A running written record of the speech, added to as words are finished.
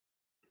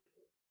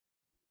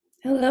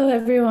Hello,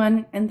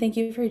 everyone, and thank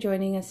you for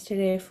joining us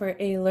today for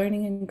a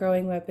learning and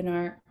growing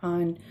webinar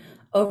on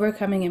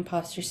overcoming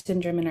imposter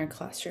syndrome in our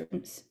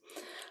classrooms.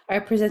 Our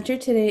presenter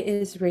today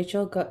is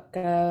Rachel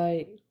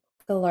Gallardo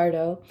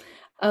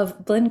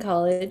of Blinn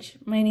College.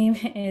 My name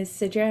is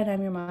Sidra, and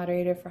I'm your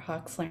moderator for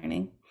Hawks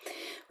Learning.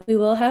 We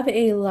will have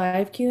a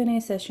live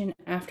Q&A session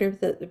after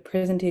the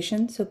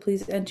presentation, so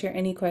please enter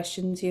any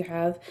questions you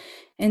have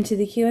into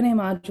the Q&A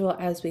module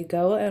as we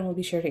go, and we'll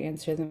be sure to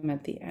answer them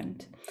at the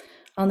end.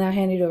 I'll now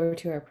hand it over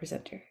to our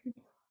presenter.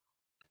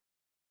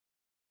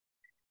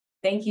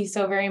 Thank you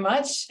so very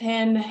much,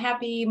 and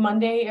happy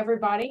Monday,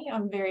 everybody.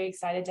 I'm very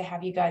excited to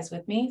have you guys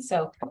with me.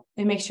 So let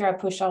me make sure I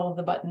push all of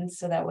the buttons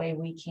so that way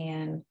we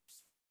can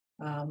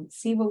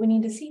see what we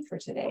need to see for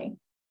today.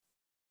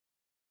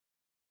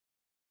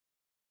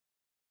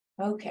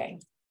 Okay.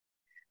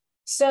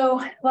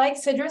 So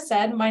like Sidra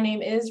said, my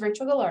name is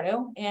Rachel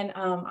Gallardo, and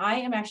I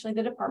am actually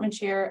the department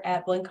chair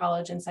at Blinn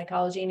College in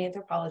psychology and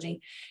anthropology.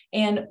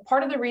 And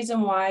part of the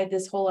reason why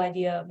this whole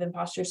idea of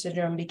imposter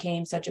syndrome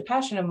became such a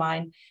passion of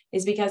mine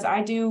is because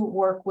I do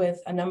work with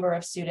a number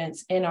of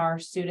students in our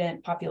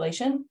student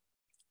population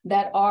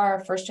that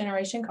are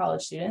first-generation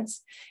college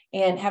students.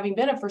 And having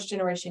been a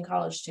first-generation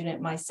college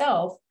student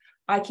myself,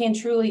 I can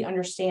truly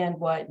understand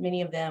what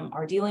many of them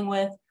are dealing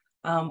with,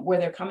 where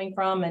they're coming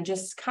from, and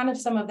just kind of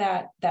some of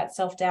that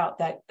self-doubt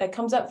that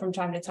comes up from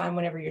time to time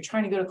whenever you're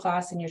trying to go to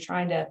class and you're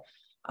trying to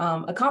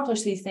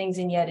accomplish these things,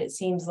 and yet it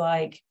seems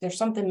like there's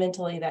something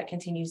mentally that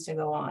continues to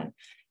go on.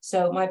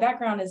 So my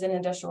background is in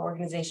industrial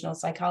organizational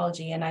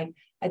psychology, and I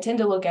tend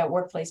to look at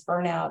workplace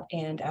burnout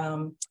and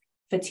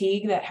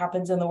fatigue that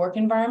happens in the work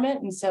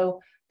environment. And so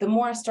the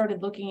more I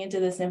started looking into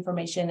this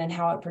information and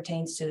how it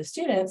pertains to the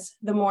students,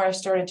 the more I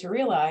started to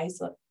realize,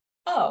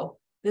 oh,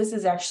 this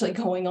is actually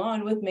going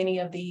on with many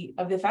of the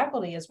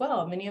faculty as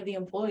well, many of the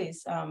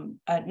employees,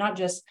 not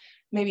just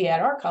maybe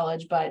at our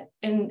college, but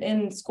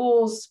in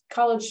schools,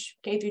 college,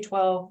 K through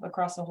 12,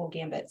 across the whole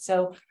gambit.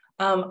 So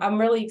I'm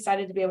really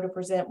excited to be able to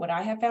present what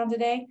I have found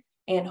today.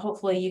 And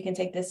hopefully you can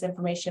take this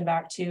information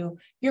back to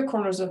your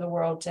corners of the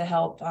world to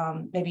help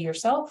maybe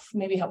yourself,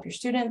 maybe help your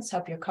students,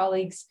 help your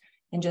colleagues,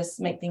 and just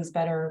make things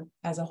better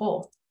as a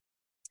whole.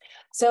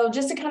 So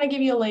just to kind of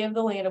give you a lay of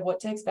the land of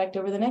what to expect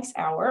over the next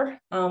hour,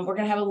 we're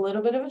going to have a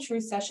little bit of a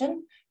truth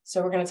session.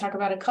 So we're going to talk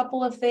about a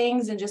couple of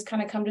things and just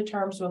kind of come to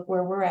terms with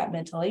where we're at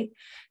mentally.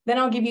 Then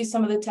I'll give you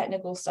some of the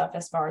technical stuff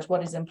as far as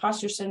what is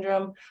imposter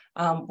syndrome,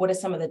 what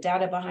is some of the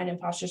data behind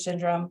imposter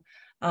syndrome.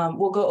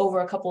 We'll go over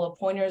a couple of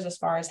pointers as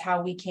far as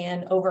how we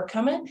can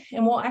overcome it,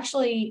 and we'll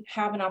actually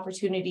have an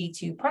opportunity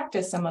to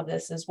practice some of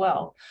this as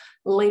well.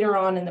 Later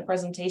on in the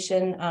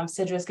presentation,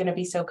 Sidra is going to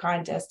be so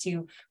kind as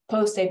to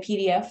post a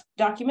PDF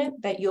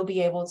document that you'll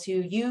be able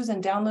to use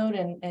and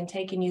download and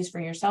take and use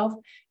for yourself.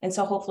 And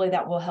so hopefully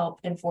that will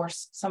help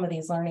enforce some of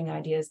these learning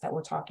ideas that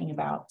we're talking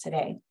about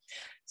today.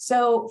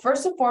 So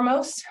first and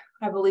foremost,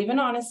 I believe in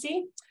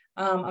honesty.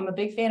 I'm a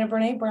big fan of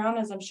Brene Brown,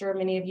 as I'm sure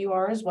many of you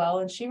are as well.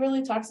 And she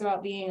really talks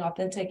about being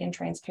authentic and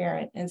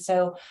transparent. And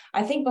so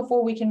I think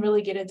before we can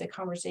really get into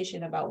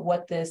conversation about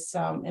what this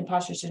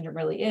imposter syndrome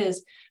really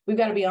is, we've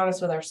got to be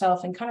honest with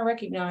ourselves and kind of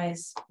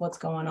recognize what's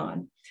going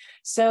on.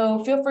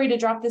 So feel free to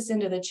drop this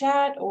into the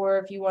chat, or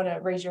if you want to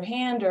raise your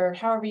hand or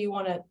however you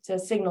want to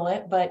signal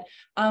it. But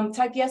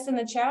type yes in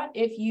the chat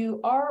if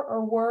you are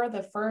or were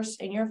the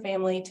first in your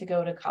family to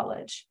go to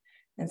college.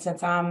 And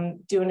since I'm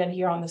doing it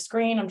here on the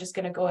screen, I'm just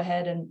going to go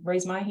ahead and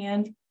raise my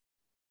hand.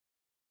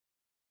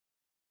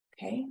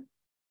 Okay,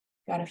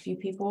 got a few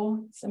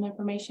people, some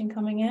information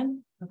coming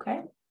in.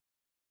 Okay.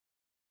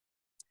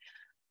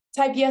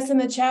 Type yes in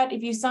the chat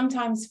if you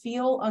sometimes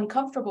feel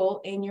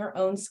uncomfortable in your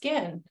own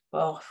skin.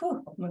 Well,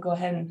 I'm going to go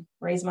ahead and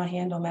raise my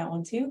hand on that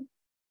one too.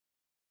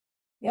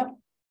 Yep,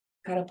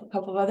 got a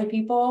couple of other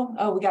people.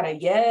 Oh, we got a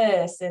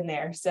yes in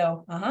there.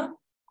 So,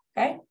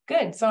 okay,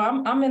 good. So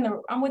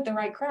I'm with the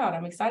right crowd.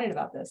 I'm excited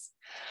about this.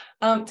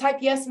 Type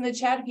yes in the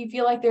chat if you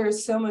feel like there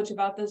is so much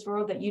about this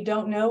world that you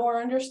don't know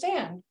or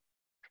understand.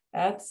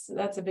 That's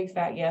a big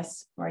fat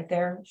yes right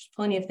there. There's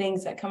plenty of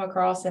things that come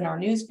across in our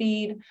news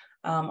feed,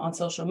 on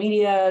social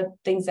media,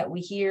 things that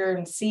we hear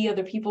and see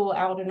other people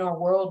out in our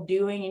world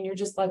doing, and you're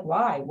just like,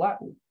 why?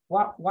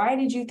 Why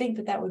did you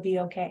think that would be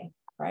okay,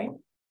 right?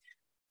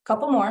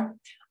 Couple more.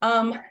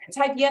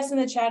 Type yes in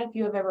the chat if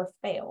you have ever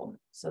failed.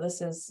 So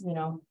this is,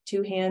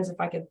 2 hands. If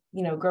I could,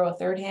 grow a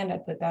third hand,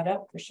 I'd put that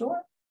up for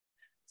sure.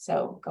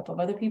 So a couple of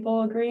other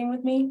people agreeing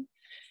with me.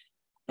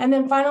 And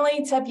then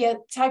finally, type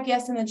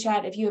yes in the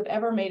chat if you have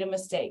ever made a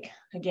mistake.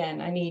 Again,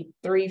 I need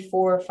 3,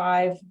 4,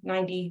 5,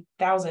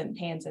 90,000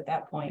 hands at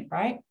that point,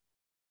 right?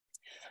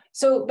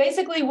 So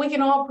basically, we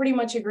can all pretty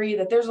much agree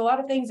that there's a lot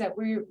of things that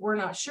we're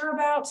not sure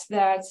about,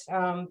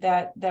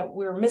 that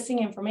we're missing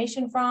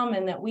information from,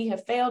 and that we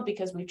have failed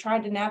because we've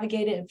tried to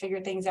navigate it and figure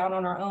things out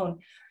on our own.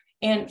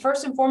 And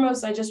first and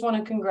foremost, I just want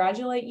to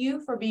congratulate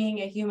you for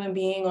being a human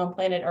being on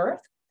planet Earth.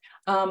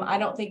 I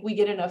don't think we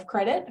get enough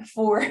credit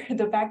for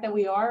the fact that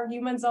we are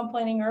humans on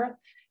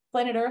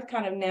planet Earth,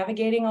 kind of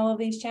navigating all of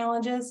these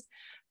challenges.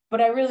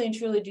 but I really and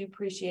truly do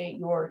appreciate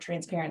your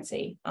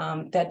transparency.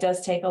 That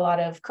does take a lot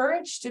of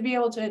courage to be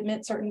able to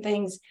admit certain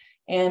things.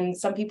 And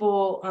some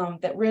people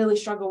that really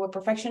struggle with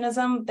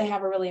perfectionism, they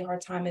have a really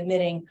hard time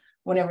admitting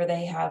whenever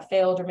they have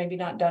failed or maybe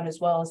not done as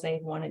well as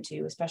they've wanted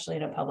to, especially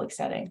in a public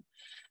setting.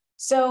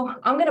 So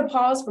I'm going to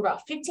pause for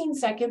about 15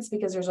 seconds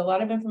because there's a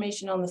lot of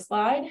information on the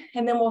slide,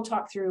 and then we'll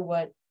talk through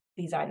what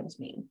these items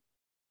mean.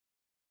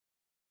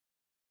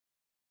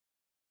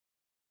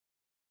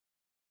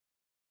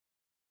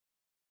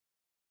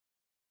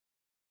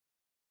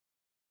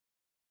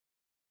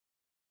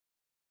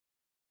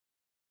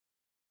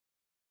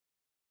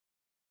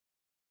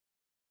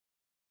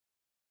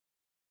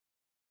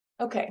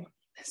 Okay,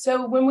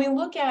 so when we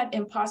look at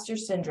imposter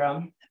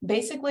syndrome,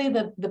 basically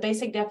the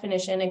basic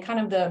definition and kind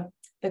of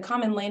the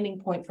common landing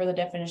point for the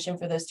definition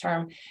for this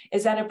term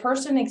is that a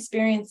person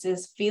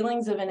experiences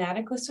feelings of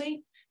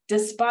inadequacy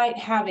despite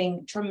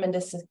having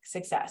tremendous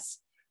success.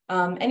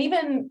 And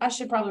even, I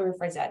should probably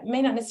rephrase that, it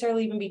may not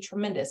necessarily even be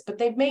tremendous, but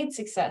they've made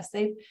success.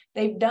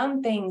 They've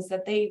done things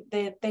that they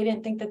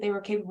didn't think that they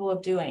were capable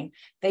of doing.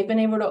 They've been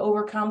able to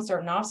overcome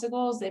certain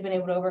obstacles. They've been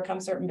able to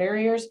overcome certain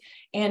barriers.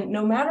 And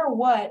no matter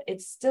what,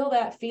 it's still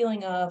that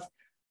feeling of,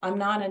 I'm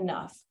not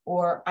enough,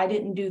 or I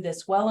didn't do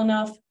this well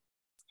enough.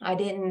 I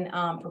didn't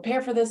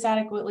prepare for this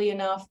adequately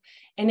enough.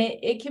 And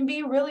it can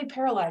be really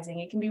paralyzing.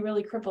 It can be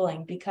really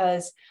crippling,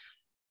 because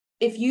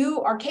if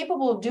you are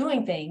capable of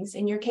doing things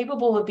and you're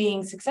capable of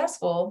being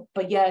successful,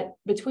 but yet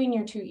between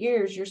your two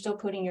ears, you're still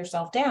putting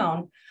yourself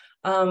down,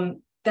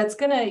 that's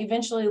going to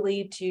eventually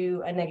lead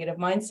to a negative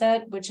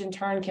mindset, which in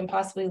turn can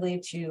possibly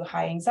lead to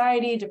high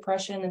anxiety,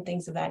 depression, and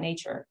things of that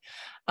nature.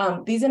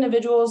 These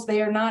individuals,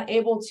 they are not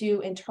able to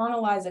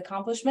internalize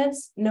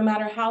accomplishments, no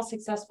matter how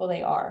successful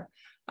they are.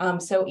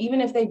 So even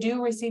if they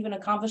do receive an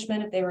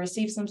accomplishment, if they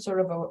receive some sort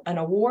of an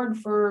award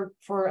for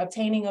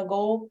obtaining a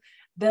goal,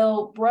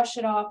 they'll brush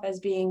it off as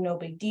being no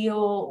big deal,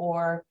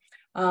 or,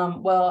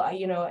 well,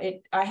 you know,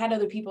 I had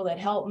other people that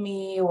helped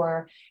me,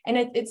 and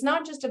it's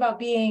not just about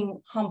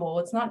being humble.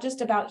 It's not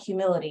just about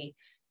humility.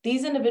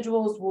 These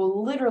individuals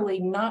will literally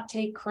not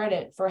take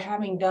credit for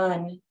having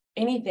done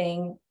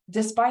anything,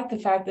 despite the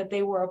fact that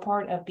they were a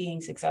part of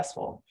being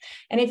successful.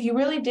 And if you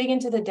really dig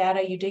into the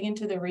data, you dig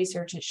into the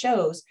research, it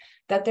shows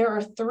that there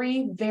are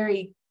three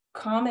very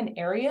common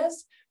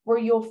areas where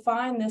you'll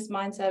find this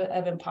mindset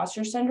of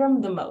imposter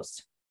syndrome the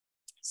most.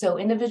 So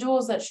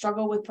individuals that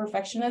struggle with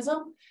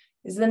perfectionism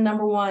is the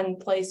number one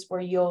place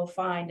where you'll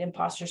find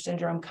imposter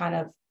syndrome kind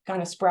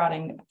of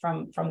sprouting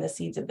from the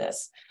seeds of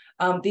this.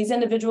 These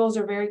individuals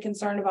are very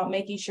concerned about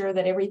making sure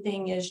that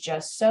everything is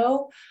just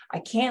so. I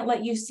can't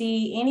let you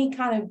see any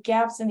kind of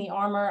gaps in the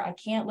armor. I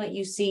can't let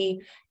you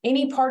see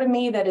any part of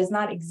me that is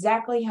not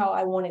exactly how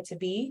I want it to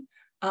be.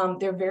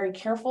 They're very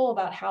careful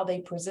about how they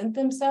present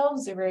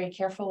themselves. They're very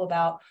careful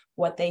about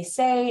what they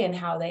say and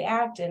how they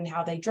act and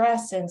how they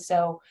dress. And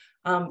so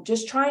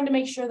just trying to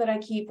make sure that I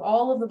keep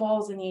all of the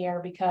balls in the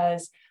air,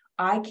 because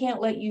I can't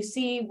let you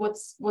see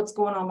what's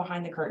going on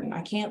behind the curtain.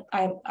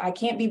 I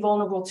can't be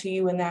vulnerable to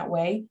you in that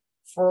way,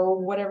 for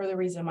whatever the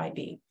reason might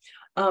be.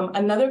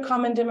 Another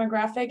common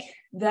demographic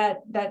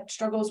that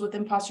struggles with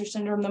imposter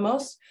syndrome the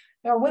most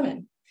are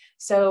women.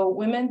 So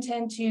women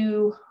tend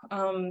to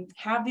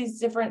have these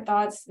different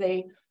thoughts.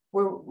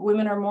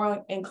 Women are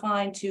more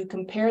inclined to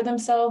compare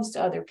themselves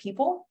to other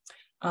people.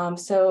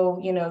 So,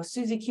 you know,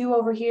 Susie Q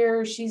over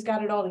here, she's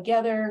got it all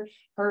together.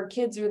 Her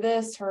kids are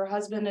this, her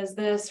husband is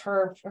this,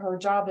 her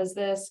job is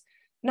this,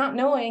 not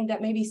knowing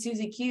that maybe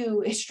Susie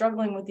Q is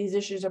struggling with these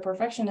issues of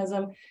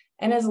perfectionism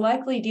and is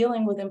likely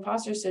dealing with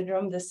imposter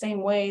syndrome the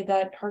same way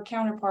that her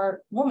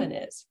counterpart woman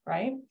is,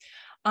 right?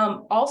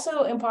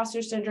 Also,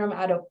 imposter syndrome,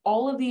 out of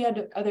all of the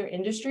other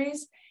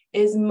industries,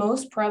 is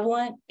most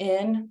prevalent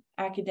in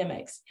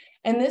academics.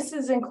 And this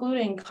is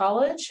including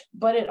college,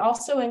 but it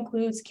also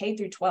includes K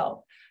through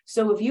 12.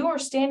 So if you are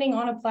standing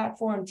on a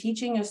platform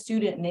teaching a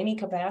student in any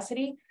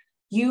capacity,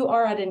 you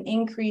are at an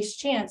increased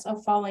chance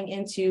of falling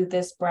into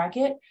this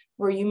bracket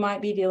where you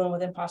might be dealing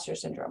with imposter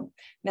syndrome.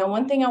 Now,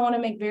 one thing I want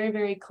to make very,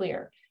 very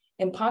clear,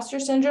 imposter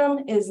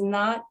syndrome is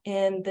not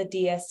in the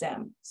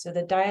DSM. So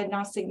the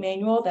diagnostic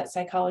manual that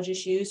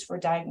psychologists use for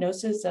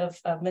diagnosis of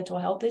mental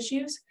health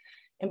issues,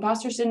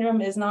 imposter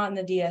syndrome is not in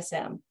the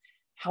DSM.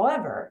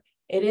 However,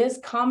 it is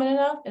common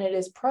enough and it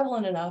is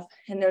prevalent enough,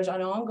 and there's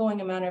an ongoing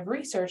amount of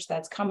research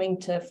that's coming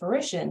to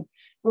fruition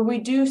where we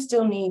do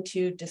still need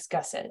to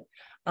discuss it.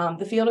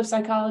 The field of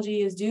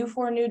psychology is due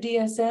for a new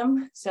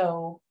DSM,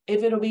 so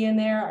if it'll be in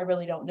there, I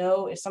really don't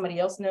know. If somebody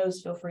else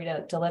knows, feel free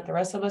to let the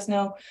rest of us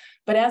know.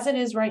 But as it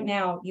is right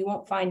now, you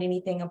won't find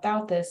anything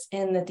about this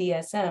in the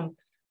DSM,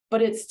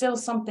 but it's still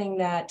something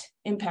that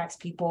impacts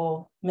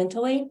people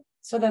mentally.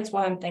 So that's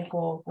why I'm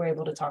thankful we're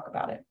able to talk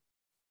about it.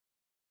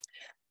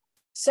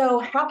 So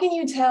how can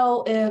you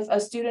tell if a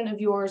student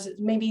of yours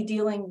may be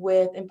dealing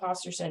with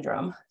imposter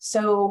syndrome?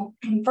 So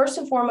first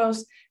and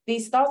foremost,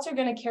 these thoughts are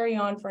going to carry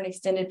on for an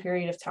extended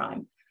period of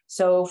time.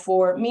 So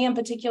for me in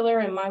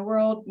particular, in my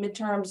world,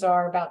 midterms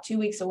are about 2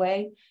 weeks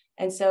away.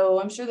 And so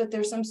I'm sure that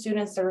there's some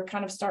students that are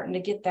kind of starting to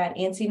get that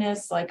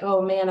antsiness, like,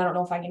 oh man, I don't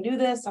know if I can do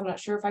this. I'm not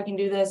sure if I can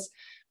do this.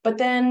 But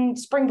then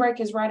spring break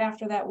is right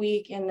after that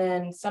week. And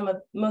then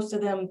most of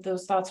them,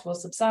 those thoughts will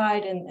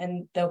subside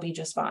and they'll be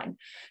just fine.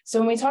 So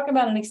when we talk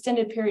about an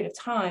extended period of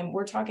time,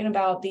 we're talking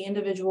about the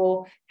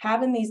individual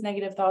having these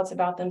negative thoughts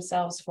about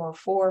themselves for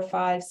 4,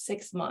 5,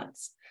 6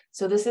 months.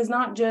 So this is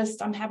not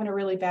just, I'm having a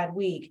really bad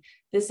week.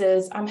 This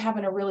is, I'm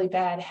having a really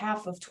bad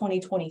half of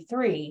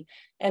 2023.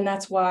 And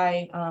that's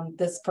why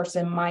this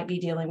person might be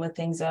dealing with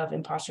things of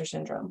imposter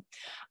syndrome.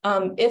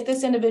 If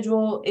this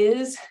individual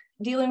is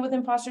dealing with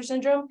imposter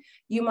syndrome,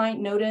 you might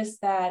notice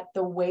that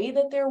the way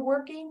that they're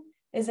working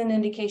is an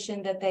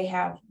indication that they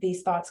have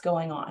these thoughts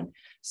going on.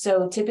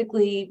 So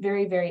typically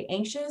very, very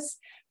anxious,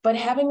 but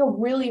having a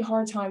really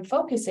hard time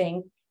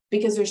focusing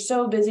because they're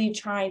so busy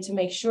trying to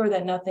make sure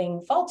that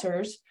nothing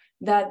falters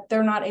that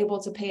they're not able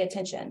to pay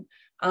attention.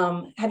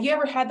 Have you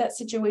ever had that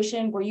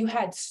situation where you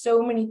had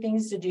so many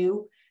things to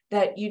do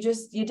that you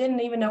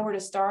didn't even know where to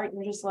start?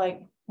 You're just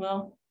like,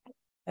 well,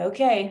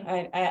 okay,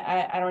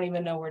 I don't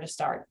even know where to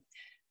start.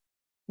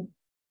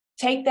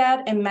 Take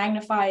that and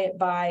magnify it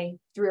by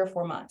 3 or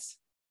 4 months.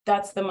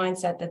 That's the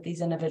mindset that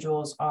these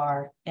individuals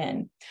are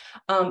in.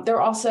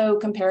 They're also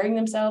comparing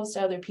themselves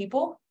to other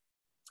people.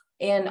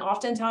 And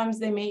oftentimes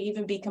they may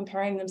even be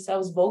comparing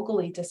themselves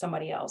vocally to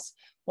somebody else.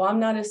 Well, I'm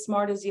not as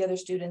smart as the other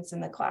students in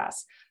the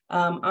class.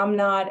 I'm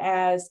not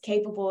as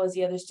capable as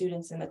the other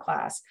students in the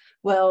class.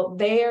 Well,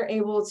 they are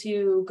able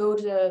to go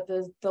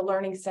to the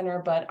learning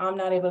center, but I'm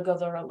not able to go to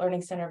the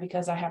learning center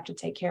because I have to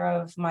take care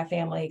of my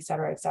family, et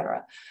cetera, et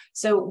cetera.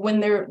 So when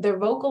they're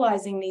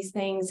vocalizing these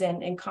things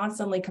and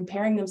constantly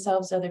comparing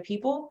themselves to other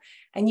people,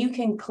 and you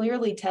can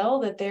clearly tell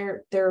that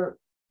they're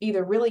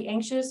either really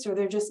anxious or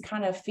they're just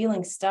kind of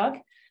feeling stuck,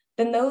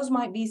 then those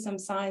might be some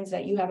signs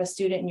that you have a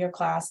student in your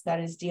class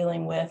that is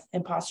dealing with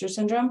imposter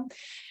syndrome.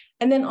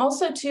 And then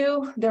also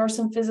too, there are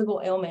some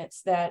physical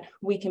ailments that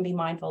we can be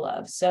mindful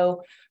of.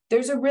 So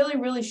there's a really,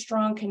 really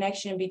strong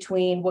connection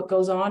between what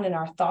goes on in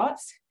our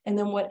thoughts and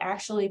then what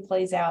actually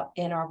plays out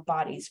in our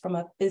bodies from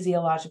a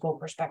physiological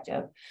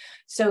perspective.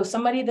 So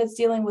somebody that's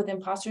dealing with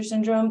imposter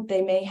syndrome,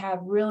 they may have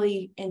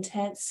really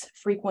intense,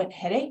 frequent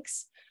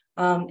headaches.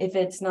 If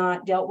it's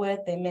not dealt with,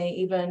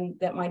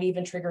 that might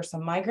even trigger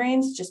some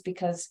migraines just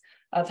because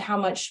of how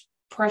much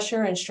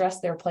pressure and stress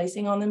they're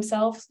placing on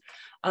themselves.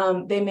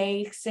 They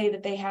may say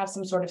that they have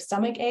some sort of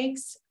stomach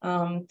aches.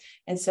 And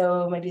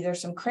so maybe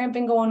there's some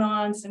cramping going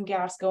on, some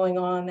gas going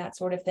on, that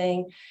sort of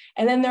thing.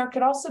 And then there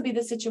could also be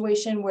the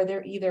situation where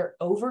they're either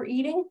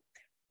overeating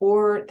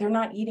or they're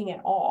not eating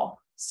at all.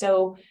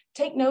 So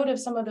take note of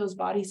some of those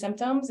body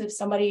symptoms. If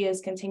somebody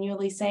is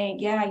continually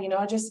saying, yeah,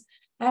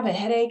 I have a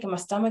headache and my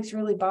stomach's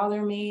really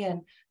bothering me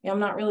and I'm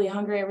not really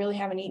hungry. I really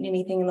haven't eaten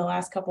anything in the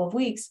last couple of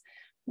weeks.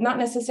 Not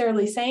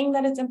necessarily saying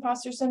that it's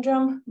imposter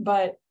syndrome,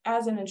 but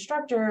as an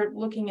instructor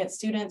looking at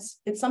students,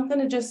 it's something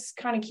to just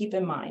kind of keep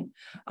in mind.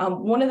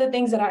 One of the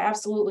things that I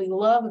absolutely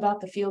love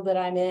about the field that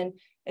I'm in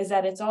is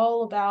that it's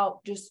all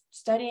about just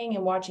studying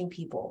and watching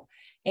people.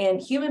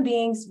 And human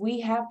beings,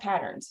 we have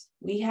patterns,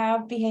 we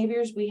have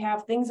behaviors, we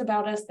have things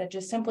about us that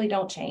just simply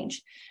don't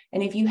change.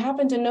 And if you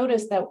happen to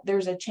notice that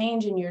there's a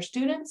change in your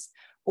students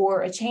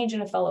or a change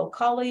in a fellow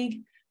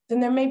colleague,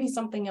 then there may be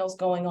something else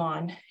going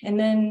on. And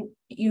then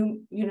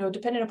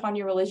depending upon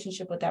your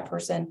relationship with that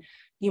person,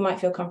 you might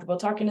feel comfortable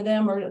talking to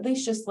them or at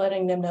least just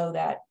letting them know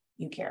that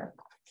you care.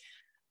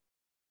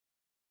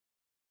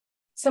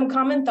 Some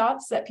common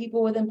thoughts that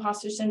people with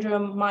imposter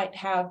syndrome might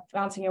have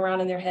bouncing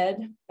around in their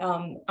head.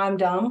 I'm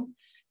dumb.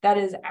 That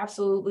is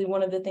absolutely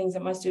one of the things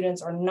that my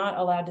students are not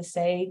allowed to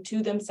say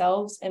to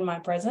themselves in my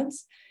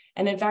presence.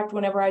 And in fact,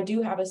 whenever I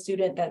do have a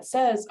student that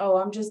says, oh,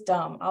 I'm just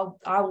dumb,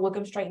 I'll look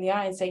them straight in the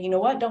eye and say, you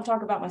know what, don't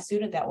talk about my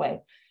student that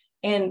way.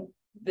 And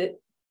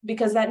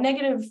because that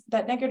negative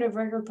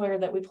record player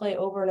that we play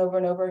over and over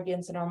and over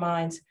again in our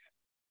minds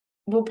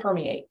will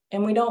permeate.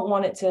 And we don't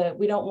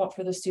want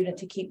for the student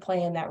to keep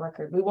playing that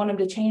record. We want them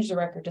to change the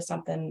record to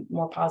something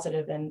more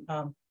positive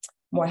and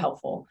more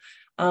helpful.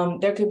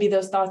 There could be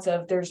those thoughts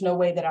of, there's no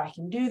way that I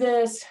can do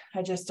this.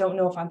 I just don't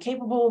know if I'm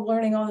capable of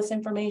learning all this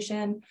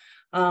information.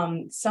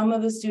 Some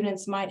of the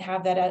students might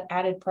have that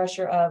added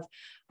pressure of,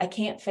 I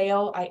can't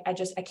fail.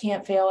 I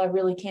can't fail. I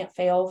really can't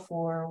fail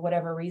for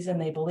whatever reason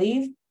they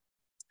believe.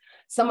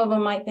 Some of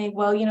them might think,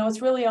 well,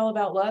 it's really all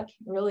about luck. It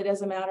really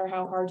doesn't matter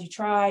how hard you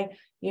try.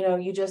 You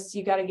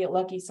got to get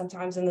lucky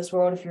sometimes in this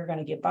world if you're going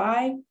to get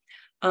by.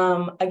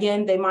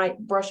 Again, they might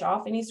brush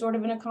off any sort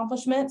of an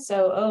accomplishment.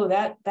 So, oh,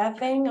 that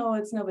thing, oh,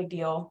 it's no big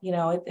deal.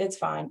 It's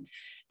fine.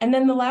 And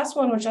then the last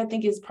one, which I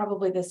think is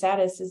probably the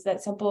saddest, is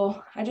that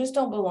simple, I just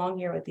don't belong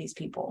here with these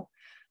people.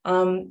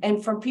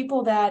 And for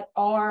people that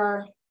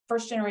are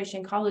first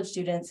generation college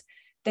students,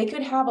 they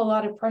could have a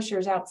lot of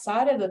pressures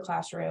outside of the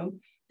classroom.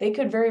 They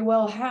could very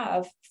well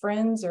have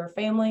friends or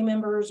family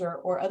members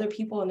or other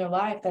people in their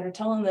life that are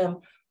telling them,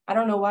 I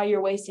don't know why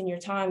you're wasting your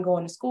time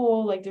going to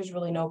school. Like, there's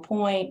really no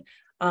point.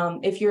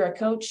 If you're a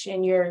coach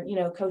and you're,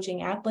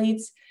 coaching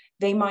athletes,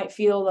 they might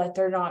feel like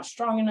they're not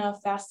strong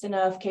enough, fast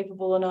enough,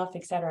 capable enough,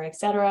 et cetera, et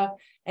cetera.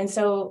 And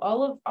so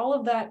all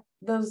of that,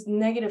 those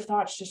negative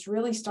thoughts just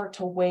really start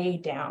to weigh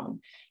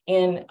down.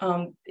 And,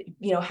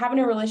 having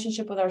a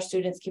relationship with our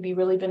students can be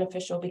really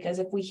beneficial, because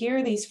if we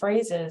hear these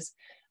phrases,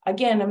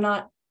 again, I'm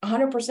not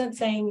 100%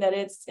 saying that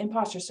it's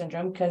imposter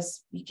syndrome,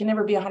 because you can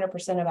never be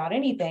 100% about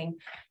anything.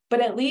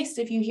 But at least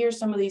if you hear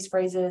some of these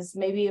phrases,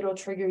 maybe it'll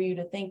trigger you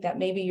to think that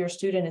maybe your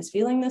student is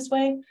feeling this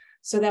way.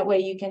 So that way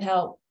you can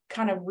help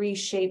kind of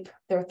reshape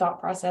their thought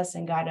process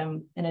and guide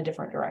them in a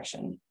different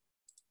direction.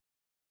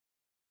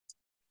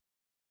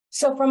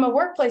 So from a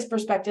workplace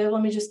perspective,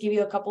 let me just give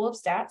you a couple of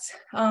stats.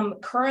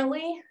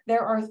 Currently,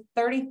 there are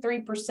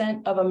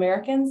 33% of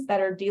Americans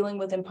that are dealing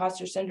with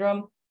imposter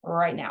syndrome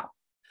right now.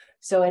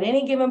 So at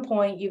any given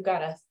point, you've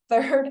got a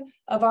third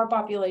of our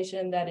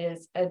population that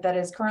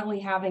is currently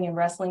having and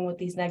wrestling with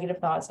these negative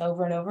thoughts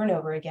over and over and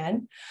over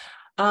again.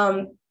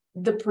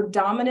 The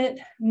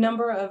predominant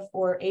number of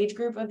or age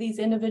group of these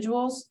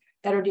individuals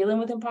that are dealing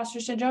with imposter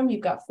syndrome,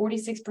 you've got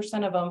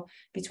 46% of them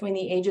between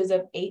the ages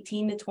of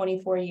 18 to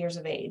 24 years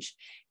of age.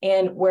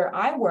 And where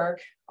I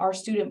work, our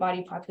student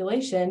body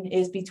population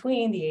is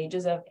between the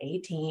ages of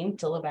 18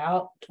 till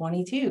about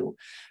 22.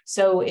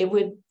 So it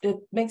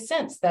makes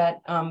sense that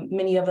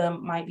many of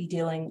them might be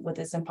dealing with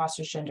this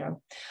imposter syndrome.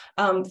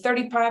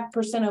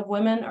 35% of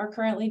women are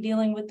currently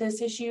dealing with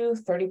this issue.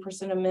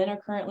 30% of men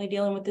are currently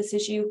dealing with this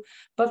issue.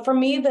 But for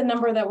me, the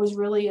number that was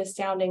really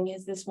astounding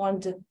is this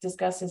one to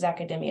discuss is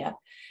academia.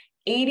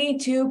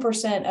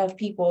 82% of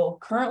people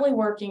currently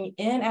working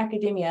in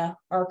academia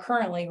are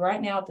currently, right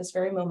now at this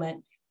very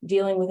moment,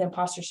 dealing with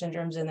imposter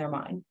syndromes in their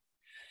mind.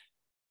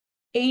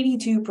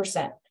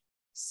 82%.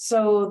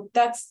 So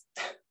that's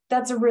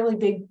a really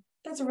big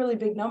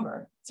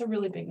number. It's a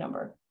really big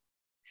number.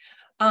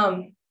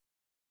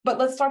 But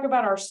let's talk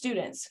about our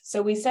students.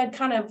 So we said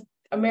kind of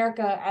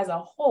America as a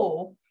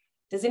whole.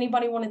 Does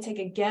anybody want to take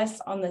a guess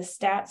on the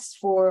stats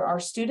for our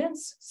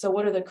students? So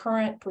what are the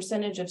current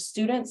percentage of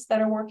students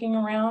that are walking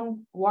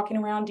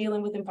around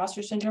dealing with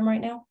imposter syndrome right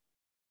now?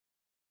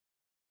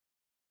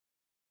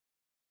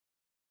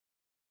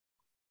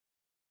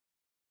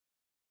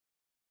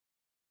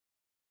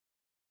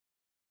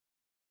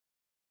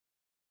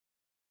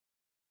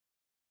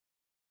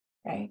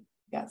 Okay,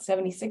 got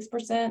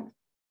 76%,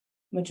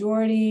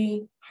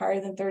 majority higher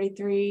than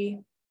 33,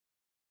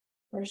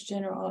 first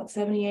general at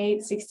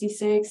 78,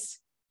 66.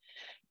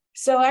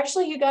 So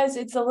actually, you guys,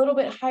 it's a little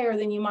bit higher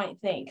than you might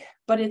think,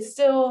 but it's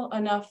still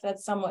enough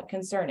that's somewhat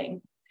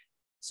concerning.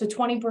 So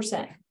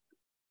 20%.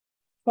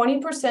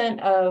 20%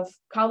 of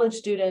college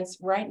students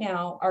right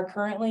now are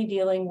currently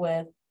dealing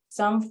with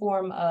some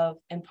form of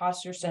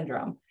imposter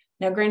syndrome.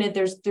 Now, granted,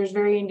 there's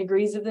varying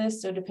degrees of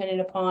this, so depending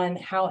upon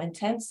how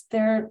intense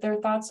their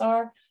thoughts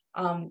are,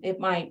 it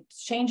might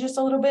change just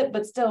a little bit,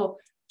 but still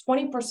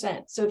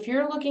 20%. So if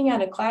you're looking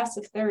at a class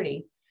of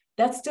 30,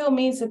 that still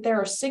means that there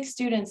are 6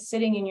 students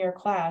sitting in your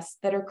class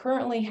that are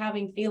currently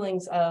having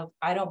feelings of,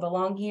 I don't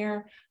belong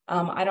here.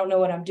 I don't know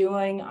what I'm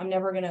doing. I'm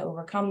never going to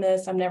overcome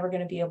this. I'm never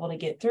going to be able to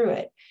get through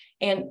it.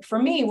 And for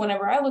me,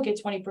 whenever I look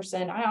at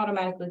 20%, I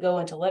automatically go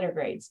into letter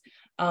grades.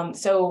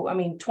 So, I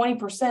mean,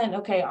 20%,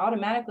 okay,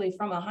 automatically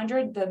from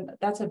 100, then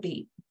that's a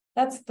B.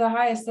 That's the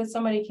highest that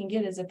somebody can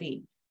get is a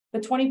B.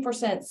 But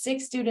 20%,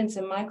 6 students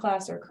in my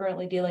class are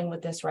currently dealing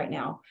with this right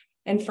now.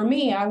 And for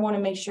me, I want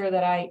to make sure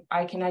that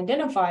I can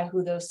identify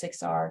who those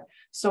 6 are,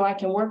 so I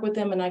can work with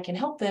them and I can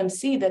help them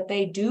see that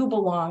they do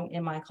belong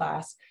in my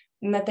class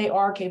and that they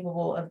are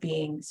capable of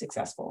being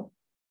successful.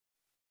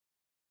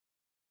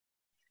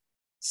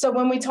 So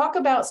when we talk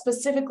about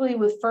specifically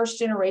with first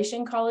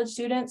generation college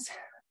students,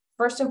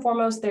 first and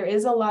foremost, there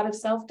is a lot of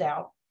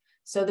self-doubt.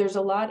 So there's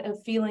a lot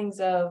of feelings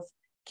of,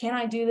 can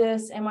I do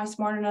this? Am I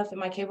smart enough?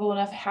 Am I capable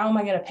enough? How am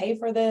I going to pay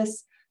for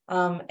this?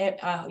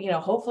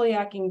 Hopefully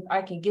I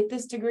can get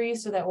this degree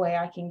so that way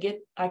I can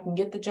get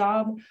the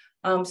job.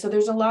 So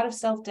there's a lot of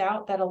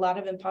self-doubt that a lot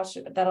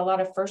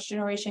of first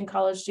generation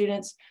college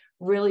students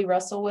really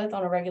wrestle with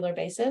on a regular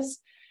basis.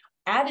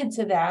 Added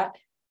to that,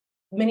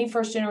 many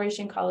first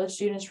generation college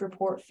students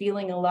report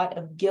feeling a lot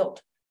of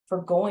guilt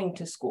for going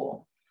to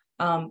school.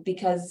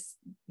 Because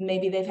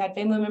maybe they've had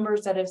family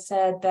members that have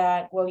said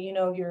that, well,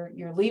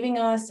 you're leaving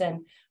us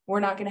and we're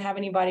not going to have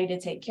anybody to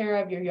take care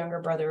of your younger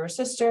brother or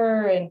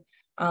sister. And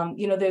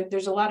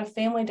there's a lot of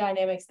family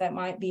dynamics that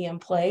might be in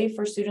play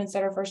for students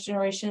that are first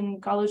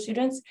generation college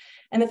students.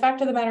 And the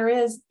fact of the matter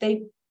is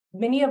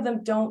many of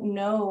them don't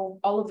know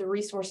all of the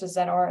resources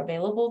that are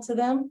available to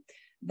them,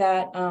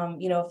 that,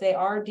 if they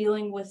are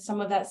dealing with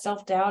some of that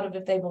self-doubt of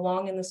if they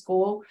belong in the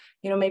school,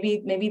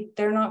 maybe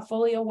they're not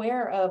fully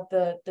aware of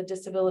the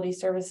Disability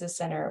Services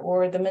Center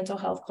or the mental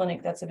health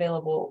clinic that's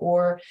available,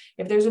 or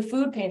if there's a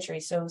food pantry.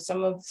 So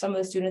some of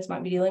the students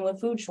might be dealing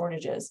with food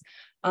shortages,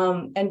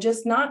 and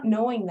just not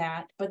knowing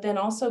that, but then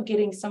also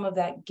getting some of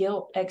that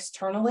guilt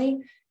externally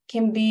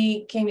can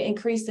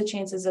increase the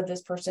chances of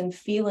this person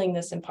feeling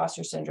this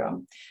imposter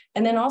syndrome.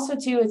 And then also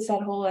too, it's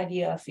that whole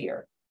idea of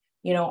fear.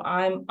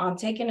 I'm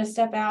taking a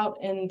step out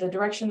in the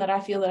direction that I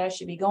feel that I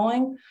should be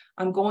going.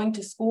 I'm going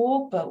to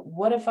school, but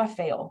what if I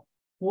fail?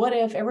 What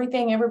if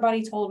everything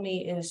everybody told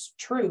me is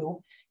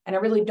true and I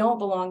really don't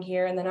belong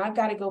here? And then I've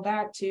got to go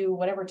back to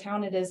whatever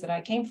town it is that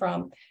I came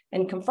from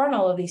and confront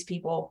all of these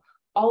people.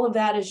 All of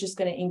that is just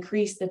going to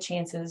increase the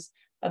chances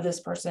of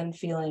this person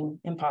feeling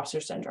imposter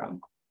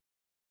syndrome.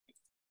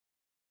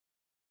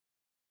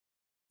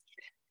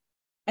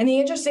 And the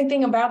interesting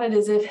thing about it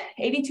is if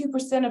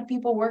 82% of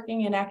people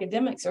working in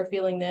academics are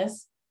feeling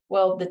this,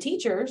 well, the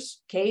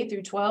teachers, K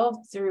through 12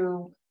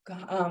 through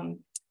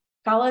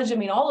college, I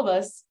mean, all of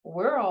us,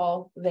 we're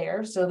all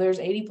there. So there's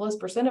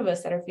 80+% of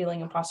us that are feeling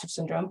imposter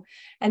syndrome.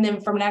 And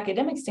then from an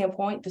academic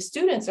standpoint, the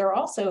students are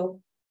also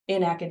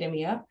in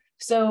academia.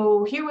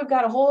 So here we've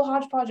got a whole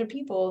hodgepodge of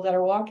people that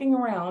are walking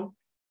around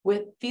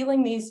with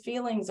feeling these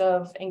feelings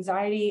of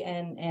anxiety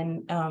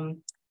and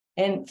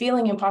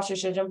feeling imposter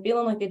syndrome,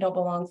 feeling like they don't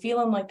belong,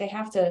 feeling like they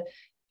have to,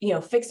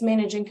 fix,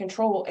 manage, and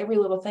control every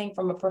little thing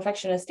from a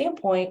perfectionist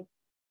standpoint.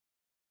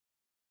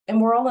 And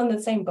we're all in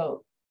the same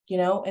boat,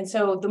 And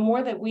so the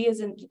more that we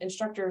as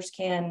instructors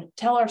can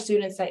tell our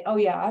students, say, oh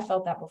yeah, I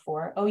felt that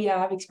before. Oh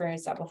yeah, I've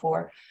experienced that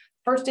before.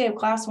 First day of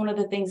class, one of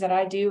the things that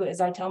I do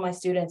is I tell my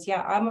students,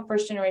 yeah, I'm a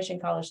first generation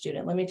college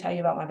student. Let me tell you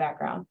about my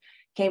background.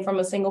 Came from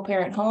a single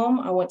parent home.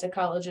 I went to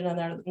college in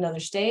another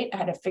state. I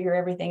had to figure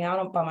everything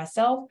out by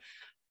myself.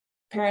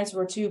 Parents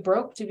were too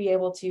broke to be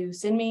able to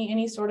send me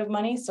any sort of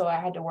money. So I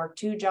had to work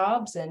 2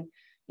 jobs, and,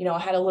 I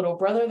had a little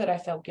brother that I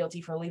felt guilty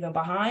for leaving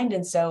behind.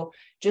 And so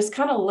just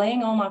kind of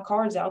laying all my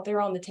cards out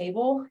there on the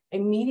table,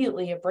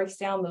 immediately it breaks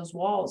down those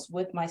walls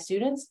with my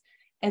students.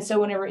 And so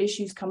whenever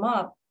issues come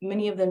up,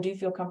 many of them do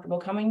feel comfortable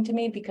coming to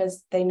me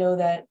because they know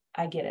that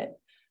I get it.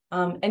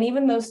 And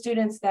even those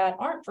students that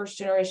aren't first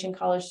generation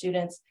college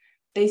students,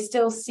 they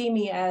still see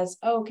me as,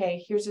 oh,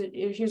 okay, here's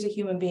a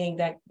human being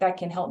that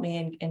can help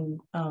me and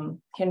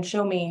can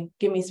show me,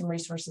 give me some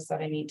resources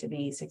that I need to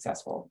be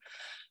successful.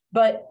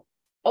 But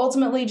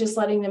ultimately, just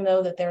letting them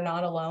know that they're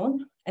not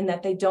alone and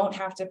that they don't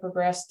have to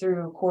progress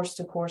through course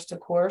to course to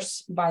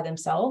course by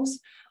themselves.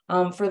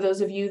 For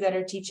those of you that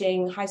are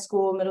teaching high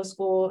school, middle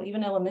school,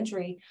 even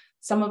elementary,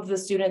 some of the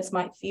students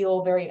might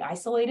feel very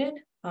isolated.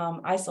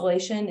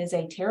 Isolation is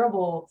a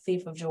terrible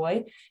thief of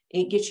joy.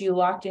 It gets you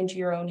locked into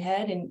your own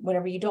head. And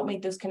whenever you don't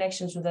make those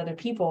connections with other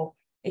people,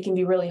 it can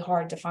be really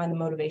hard to find the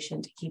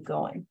motivation to keep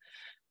going.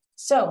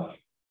 So,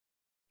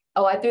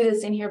 I threw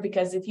this in here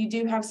because if you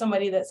do have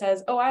somebody that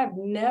says, oh, I've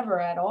never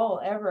at all,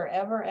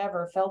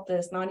 ever felt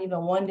this, not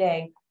even one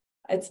day,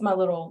 it's my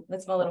little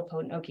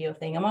Pinocchio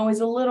thing. I'm always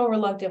a little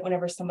reluctant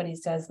whenever somebody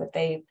says that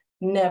they've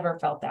never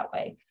felt that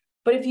way.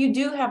 But if you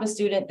do have a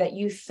student that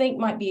you think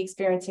might be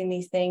experiencing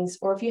these things,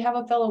 or if you have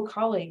a fellow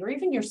colleague or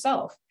even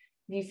yourself,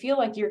 if you feel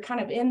like you're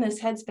kind of in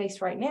this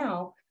headspace right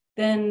now,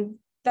 then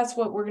that's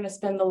what we're going to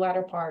spend the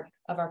latter part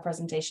of our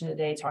presentation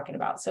today talking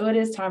about. So it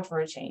is time for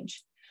a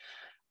change.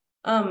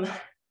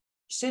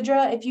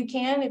 Sidra, if you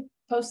can,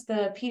 post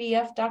the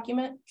PDF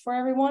document for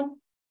everyone.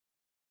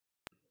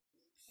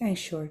 I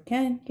sure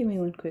can. Give me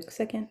one quick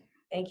second.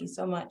 Thank you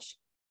so much.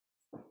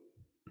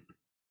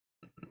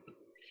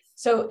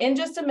 So in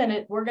just a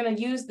minute, we're going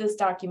to use this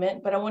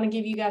document, but I want to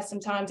give you guys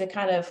some time to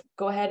kind of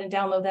go ahead and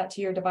download that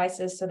to your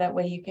devices so that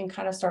way you can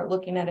kind of start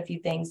looking at a few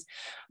things.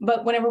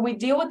 But whenever we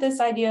deal with this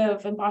idea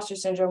of imposter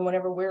syndrome,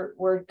 whenever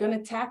we're going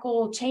to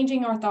tackle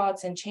changing our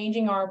thoughts and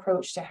changing our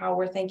approach to how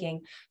we're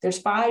thinking, there's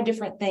 5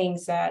 different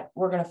things that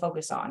we're going to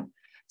focus on.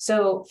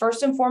 So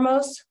first and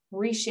foremost,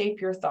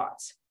 reshape your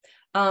thoughts.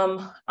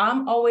 I'm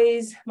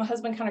always, my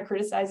husband kind of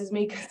criticizes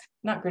me,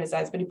 not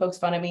criticize, but he pokes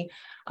fun at me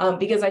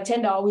because I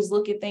tend to always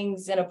look at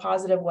things in a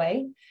positive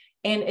way.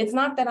 And it's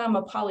not that I'm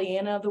a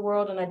Pollyanna of the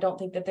world and I don't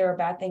think that there are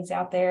bad things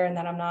out there and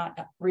that I'm not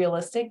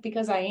realistic,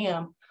 because I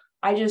am.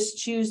 I just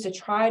choose to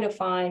try to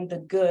find the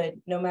good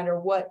no matter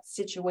what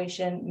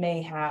situation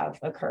may have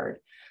occurred.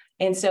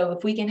 And so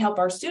if we can help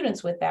our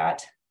students with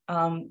that,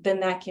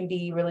 then that can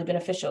be really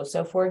beneficial.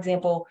 So for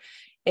example,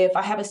 if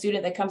I have a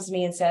student that comes to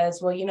me and says,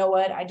 well, you know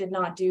what, I did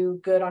not do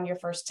good on your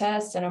first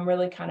test and I'm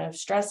really kind of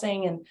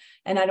stressing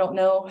and I don't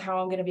know how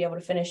I'm going to be able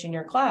to finish in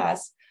your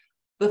class.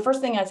 The first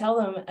thing I tell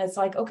them is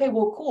like, okay,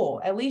 well,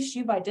 cool. At least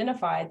you've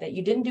identified that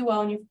you didn't do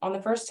well on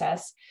the first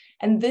test.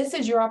 And this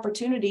is your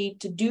opportunity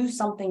to do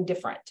something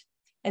different.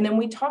 And then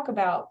we talk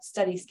about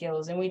study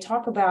skills and we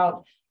talk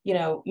about,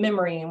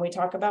 memory, and we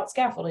talk about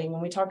scaffolding,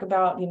 and we talk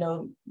about,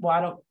 well, I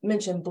don't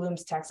mention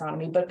Bloom's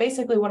taxonomy, but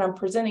basically when I'm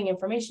presenting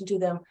information to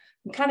them,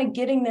 I'm kind of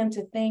getting them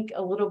to think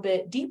a little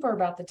bit deeper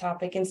about the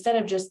topic instead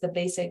of just the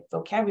basic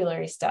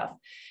vocabulary stuff.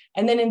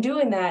 And then in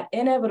doing that,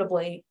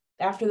 inevitably,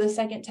 after the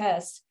second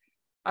test,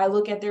 I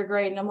look at their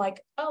grade and I'm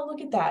like, oh,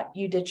 look at that.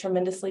 You did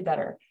tremendously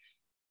better.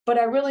 But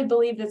I really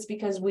believe that's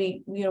because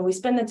we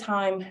spend the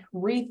time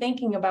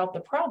rethinking about the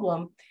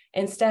problem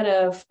instead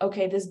of,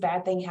 okay, this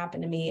bad thing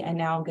happened to me and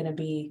now I'm going to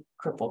be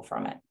crippled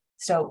from it.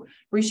 So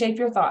reshape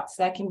your thoughts.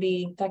 That can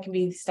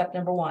be step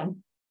number 1.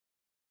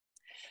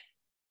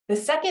 The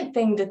second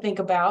thing to think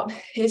about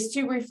is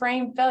to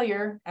reframe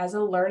failure as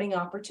a learning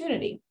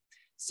opportunity.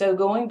 So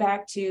going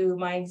back to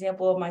my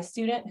example of my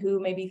student who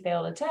maybe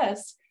failed a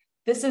test,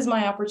 this is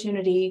my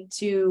opportunity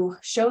to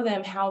show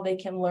them how they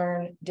can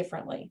learn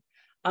differently.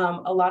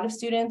 A lot of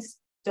students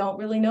don't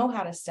really know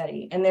how to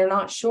study and they're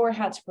not sure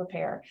how to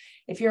prepare.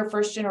 If you're a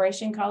first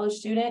generation college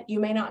student, you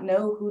may not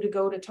know who to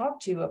go to talk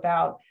to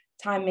about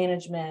time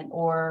management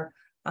or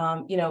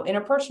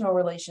interpersonal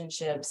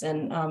relationships.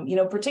 And,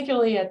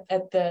 particularly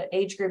at the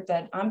age group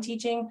that I'm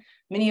teaching,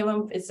 many of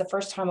them, it's the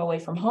first time away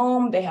from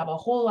home. They have a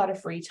whole lot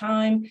of free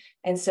time.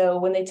 And so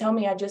when they tell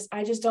me, I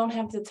just don't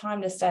have the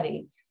time to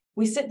study,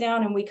 we sit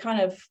down and we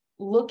kind of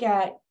look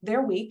at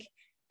their week.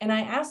 And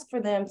I ask for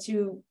them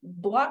to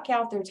block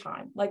out their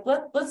time. Like,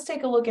 let's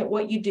take a look at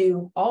what you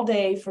do all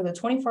day for the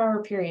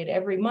 24-hour period,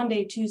 every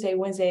Monday, Tuesday,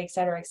 Wednesday, et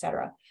cetera, et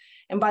cetera.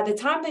 And by the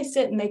time they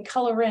sit and they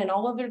color in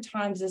all of their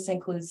times, this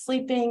includes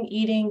sleeping,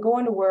 eating,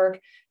 going to work,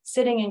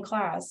 sitting in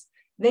class,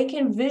 they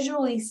can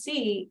visually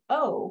see,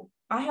 oh,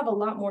 I have a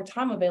lot more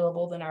time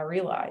available than I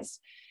realized.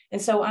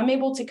 And so I'm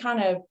able to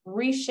kind of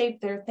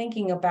reshape their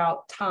thinking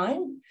about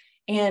time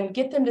and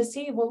get them to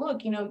see, well,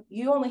 look,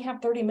 you only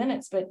have 30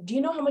 minutes, but do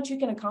you know how much you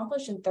can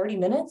accomplish in 30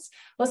 minutes?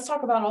 Let's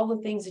talk about all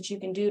the things that you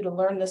can do to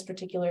learn this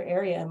particular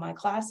area in my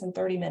class in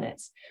 30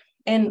 minutes.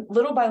 And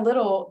little by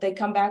little, they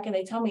come back and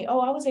they tell me, oh,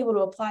 I was able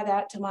to apply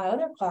that to my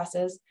other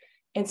classes.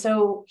 And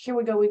so here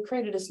we go. We've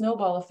created a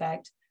snowball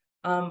effect.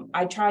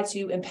 I try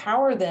to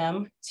empower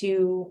them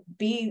to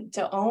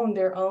own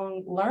their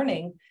own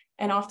learning.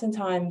 And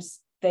oftentimes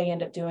they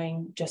end up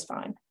doing just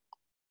fine.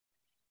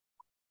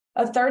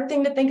 A third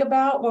thing to think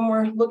about when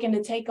we're looking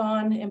to take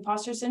on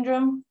imposter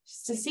syndrome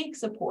is to seek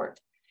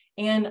support.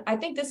 And I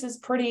think this is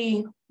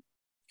pretty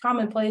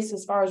commonplace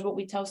as far as what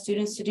we tell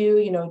students to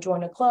do,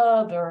 join a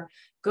club or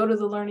go to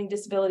the Learning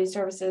Disability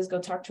Services, go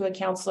talk to a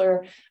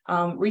counselor,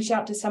 reach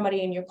out to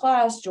somebody in your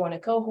class, join a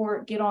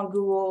cohort, get on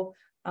Google,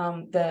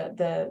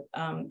 the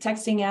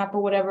texting app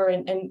or whatever,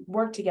 and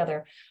work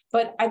together.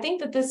 But I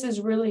think that this is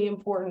really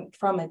important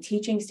from a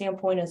teaching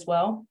standpoint as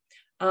well.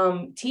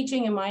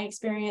 Teaching, in my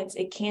experience,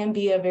 it can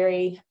be a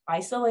very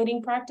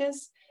isolating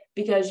practice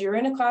because you're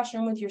in a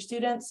classroom with your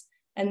students,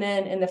 and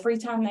then in the free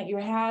time that you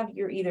have,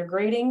 you're either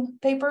grading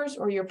papers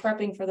or you're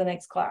prepping for the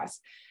next class.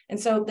 And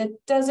so that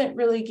doesn't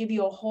really give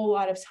you a whole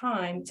lot of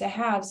time to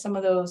have some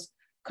of those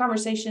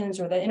conversations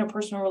or the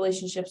interpersonal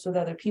relationships with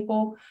other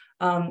people.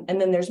 And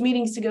then there's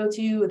meetings to go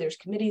to, there's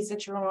committees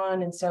that you're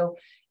on. And so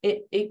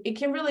it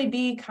can really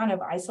be kind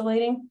of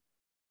isolating.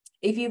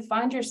 If you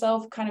find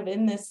yourself kind of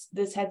in this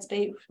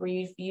headspace where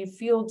you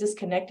feel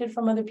disconnected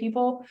from other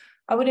people,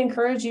 I would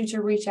encourage you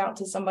to reach out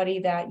to somebody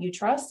that you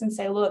trust and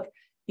say, look,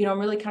 I'm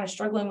really kind of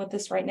struggling with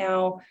this right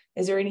now.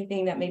 Is there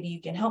anything that maybe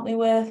you can help me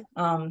with?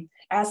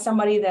 As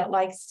somebody that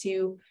likes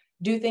to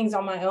do things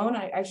on my own,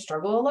 I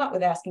struggle a lot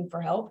with asking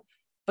for help,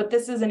 but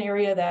this is an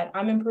area that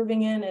I'm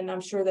improving in, and I'm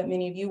sure that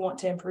many of you want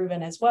to improve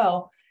in as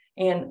well.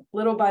 And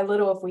little by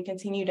little, if we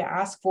continue to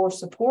ask for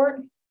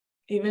support,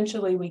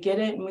 eventually we get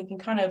it and we can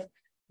kind of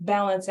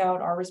balance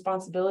out our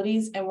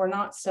responsibilities, and we're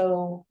not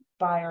so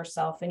by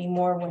ourselves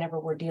anymore whenever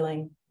we're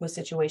dealing with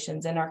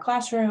situations in our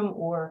classroom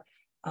or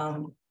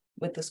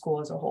with the school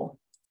as a whole.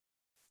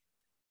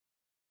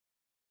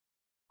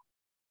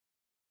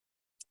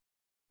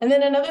 And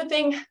then another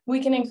thing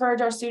we can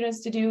encourage our students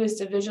to do is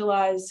to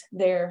visualize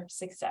their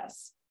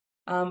success.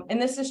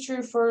 And this is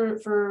true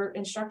for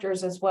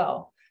instructors as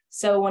well.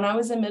 So when I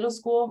was in middle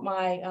school,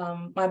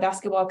 my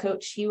basketball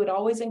coach, he would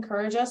always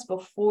encourage us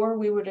before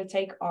we were to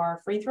take our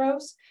free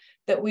throws,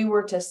 that we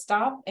were to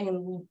stop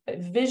and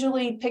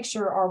visually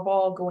picture our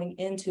ball going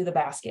into the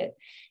basket.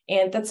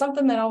 And that's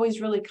something that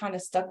always really kind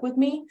of stuck with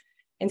me.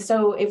 And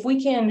so if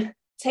we can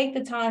take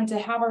the time to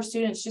have our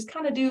students just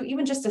kind of do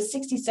even just a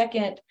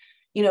 60-second,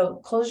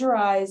 close your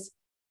eyes,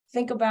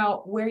 think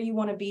about where you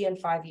want to be in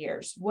 5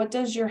 years. What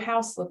does your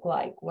house look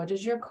like? What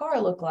does your car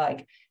look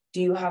like?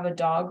 Do you have a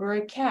dog or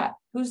a cat?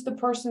 Who's the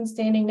person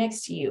standing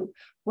next to you?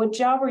 What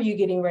job are you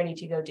getting ready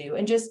to go do?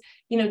 And just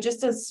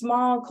a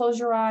small, close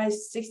your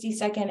eyes,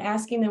 60-second,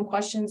 asking them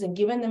questions and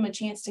giving them a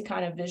chance to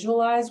kind of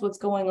visualize what's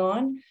going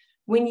on.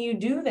 When you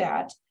do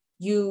that,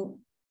 you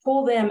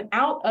pull them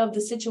out of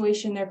the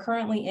situation they're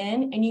currently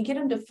in, and you get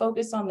them to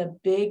focus on the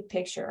big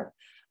picture.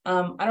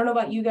 I don't know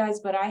about you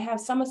guys, but I have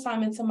some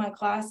assignments in my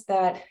class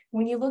that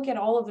when you look at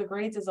all of the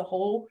grades as a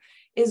whole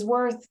is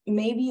worth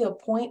maybe a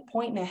point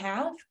and a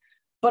half,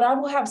 but I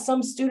will have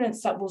some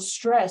students that will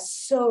stress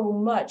so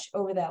much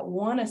over that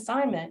one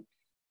assignment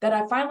that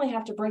I finally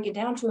have to break it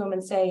down to them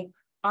and say,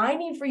 I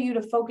need for you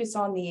to focus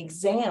on the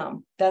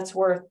exam that's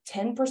worth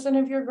 10%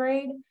 of your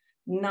grade,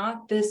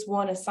 not this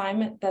one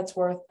assignment that's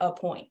worth a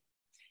point.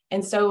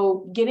 And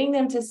so getting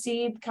them to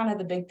see kind of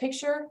the big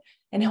picture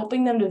and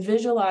helping them to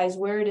visualize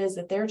where it is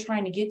that they're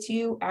trying to get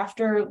to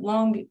after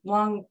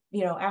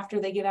after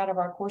they get out of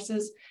our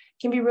courses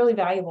can be really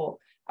valuable.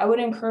 I would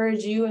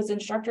encourage you as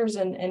instructors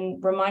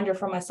and reminder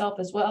for myself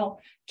as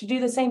well to do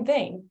the same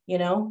thing.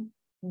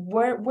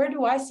 Where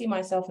do I see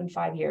myself in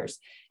 5 years?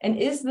 And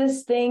is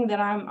this thing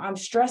that I'm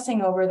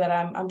stressing over, that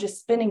I'm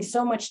just spending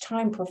so much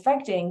time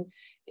perfecting,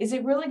 is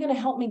it really going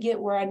to help me get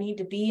where I need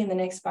to be in the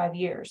next 5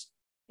 years?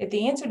 If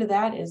the answer to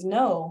that is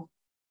no,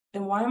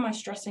 then why am I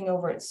stressing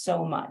over it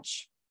so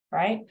much,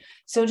 right?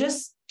 So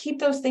just keep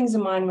those things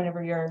in mind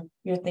whenever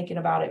you're thinking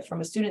about it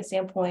from a student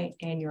standpoint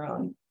and your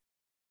own.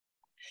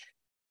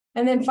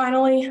 And then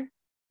finally,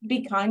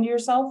 be kind to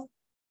yourself.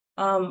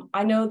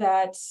 I know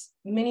that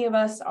many of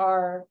us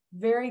are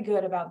very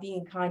good about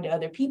being kind to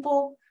other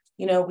people.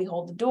 You know, we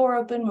hold the door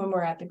open when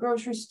we're at the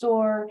grocery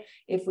store.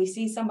 If we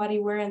see somebody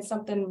wearing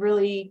something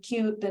really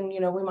cute, then,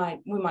 you know, we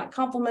might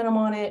compliment them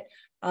on it.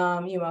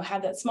 You know,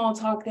 have that small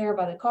talk there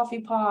by the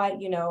coffee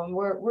pot, you know, and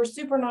we're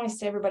super nice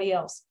to everybody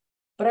else.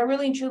 But I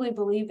really and truly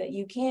believe that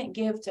you can't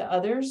give to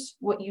others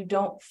what you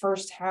don't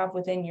first have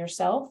within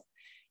yourself.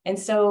 And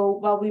so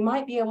while we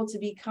might be able to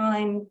be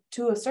kind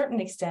to a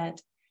certain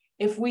extent,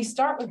 if we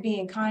start with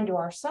being kind to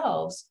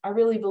ourselves, I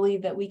really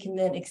believe that we can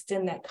then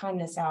extend that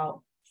kindness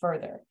out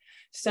further.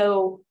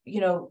 So,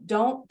 you know,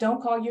 don't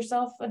call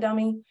yourself a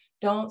dummy.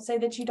 Don't say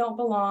that you don't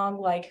belong.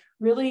 Like,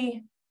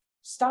 really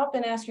stop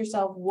and ask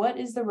yourself, what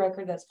is the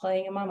record that's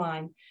playing in my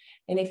mind?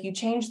 And if you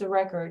change the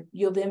record,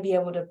 you'll then be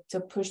able to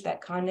push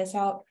that kindness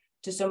out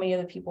to so many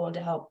other people and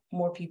to help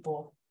more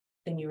people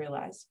than you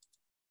realize.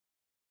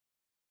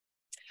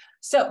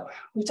 So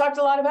we've talked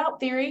a lot about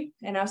theory,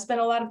 and I've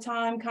spent a lot of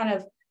time kind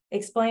of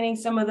explaining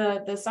some of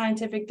the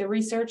scientific, the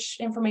research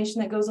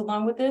information that goes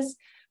along with this.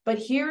 But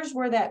here's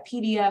where that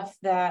PDF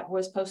that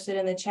was posted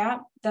in the chat,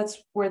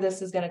 that's where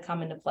this is going to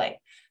come into play.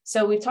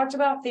 So we've talked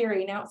about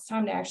theory. Now it's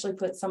time to actually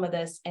put some of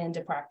this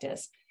into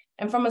practice.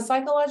 And from a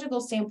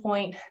psychological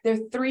standpoint, there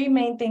are three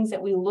main things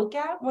that we look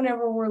at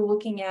whenever we're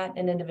looking at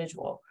an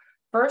individual.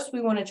 First,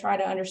 we want to try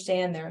to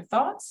understand their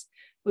thoughts.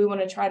 We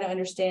want to try to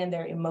understand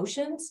their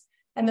emotions.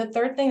 And the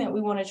third thing that we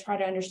want to try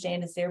to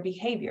understand is their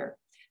behavior.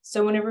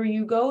 So whenever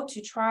you go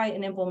to try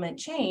and implement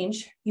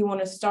change, you want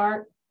to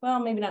start, well,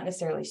 maybe not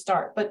necessarily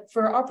start, but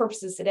for our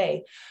purposes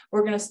today,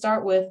 we're going to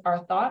start with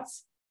our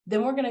thoughts,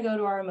 then we're going to go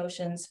to our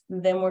emotions,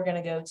 then we're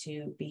going to go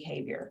to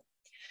behavior.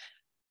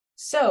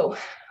 So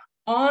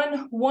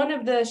on one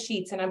of the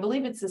sheets, and I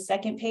believe it's the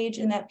second page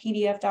in that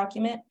PDF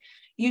document,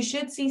 you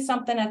should see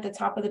something at the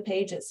top of the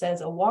page that says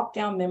a walk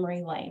down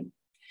memory lane.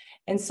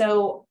 And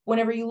so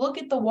whenever you look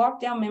at the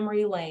walk down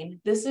memory lane,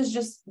 this is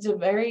just a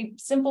very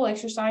simple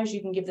exercise.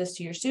 You can give this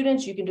to your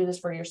students. You can do this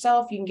for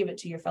yourself. You can give it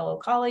to your fellow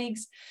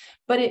colleagues,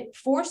 but it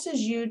forces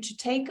you to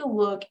take a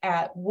look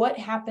at what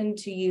happened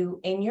to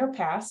you in your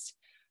past.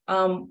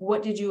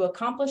 What did you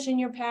accomplish in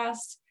your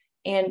past?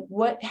 And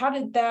how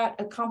did that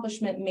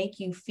accomplishment make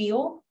you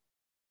feel?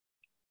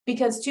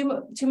 Because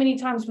too many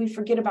times we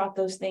forget about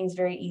those things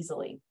very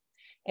easily.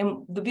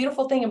 And the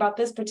beautiful thing about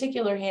this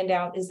particular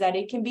handout is that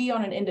it can be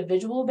on an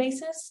individual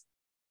basis,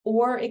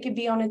 or it could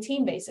be on a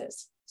team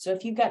basis. So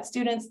if you've got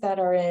students that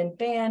are in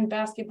band,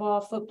 basketball,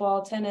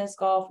 football, tennis,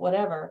 golf,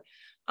 whatever,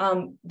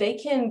 they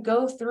can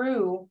go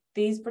through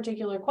these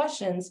particular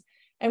questions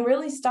and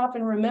really stop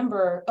and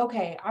remember,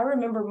 okay, I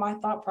remember my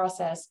thought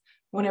process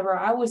whenever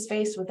I was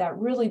faced with that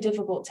really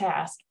difficult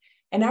task.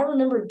 And I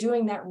remember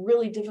doing that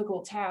really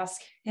difficult task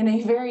in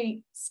a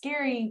very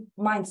scary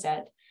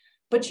mindset.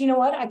 But you know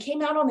what? I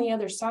came out on the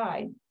other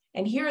side,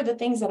 and here are the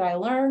things that I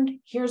learned.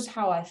 Here's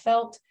how I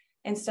felt.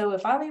 And so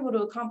if I'm able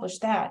to accomplish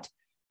that,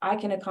 I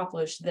can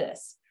accomplish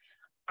this.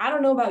 I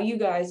don't know about you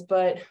guys,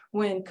 but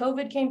when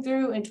COVID came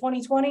through in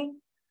 2020,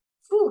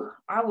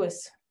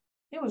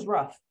 it was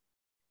rough,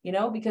 you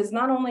know, because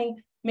not only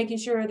making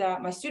sure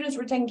that my students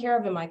were taken care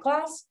of in my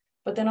class,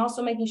 but then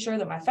also making sure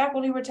that my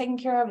faculty were taken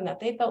care of and that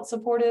they felt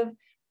supportive.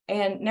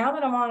 And now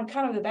that I'm on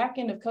kind of the back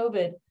end of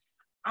COVID,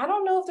 I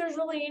don't know if there's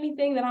really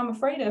anything that I'm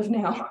afraid of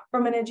now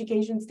from an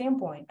education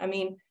standpoint. I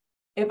mean,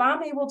 if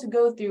I'm able to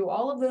go through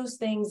all of those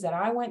things that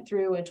I went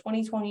through in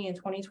 2020 and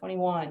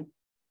 2021,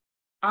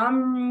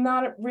 I'm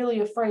not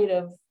really afraid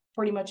of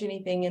pretty much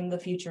anything in the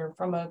future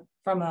from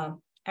a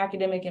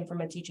academic and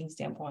from a teaching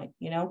standpoint,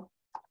 you know?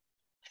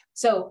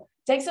 So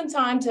take some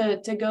time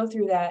to go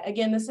through that.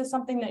 Again, this is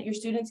something that your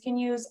students can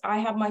use. I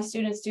have my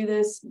students do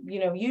this, you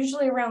know,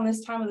 usually around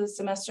this time of the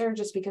semester,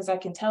 just because I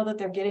can tell that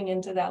they're getting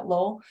into that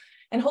lull.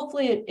 And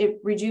hopefully it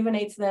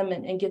rejuvenates them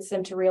and gets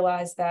them to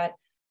realize that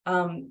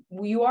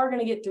you are going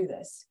to get through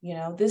this. You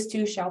know, this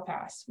too shall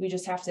pass. We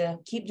just have to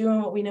keep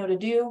doing what we know to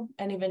do,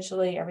 and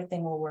eventually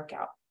everything will work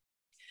out.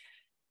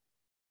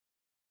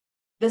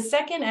 The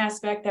second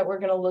aspect that we're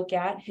going to look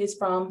at is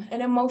from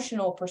an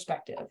emotional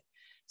perspective.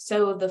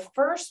 So the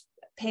first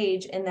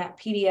page in that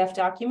PDF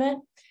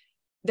document,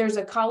 there's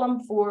a column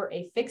for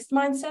a fixed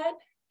mindset,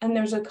 and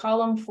there's a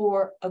column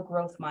for a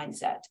growth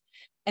mindset.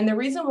 And the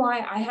reason why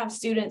I have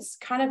students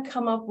kind of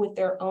come up with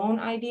their own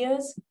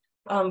ideas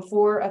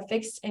for a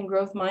fixed and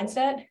growth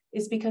mindset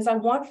is because I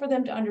want for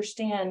them to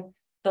understand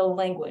the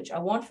language. I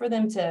want for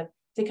them to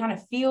kind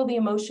of feel the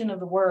emotion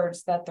of the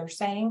words that they're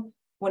saying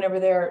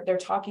whenever they're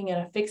talking in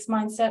a fixed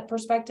mindset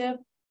perspective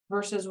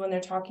versus when they're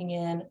talking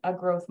in a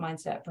growth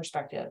mindset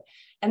perspective.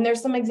 And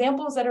there's some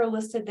examples that are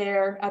listed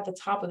there at the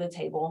top of the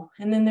table.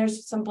 And then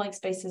there's some blank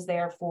spaces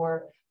there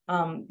for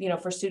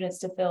for students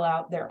to fill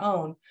out their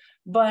own.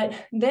 But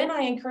then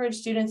I encourage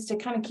students to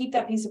kind of keep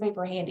that piece of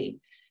paper handy,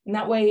 And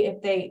that way,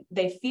 if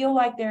they feel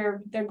like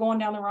they're going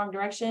down the wrong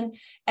direction,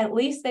 at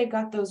least they've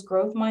got those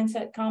growth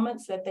mindset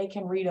comments that they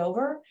can read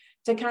over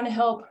to kind of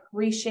help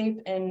reshape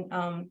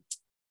and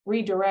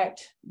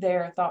redirect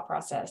their thought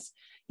process.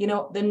 You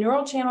know, the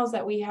neural channels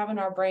that we have in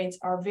our brains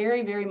are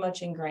very, very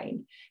much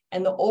ingrained.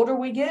 And the older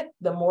we get,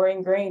 the more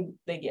ingrained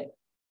they get.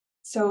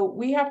 So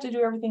we have to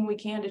do everything we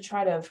can to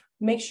try to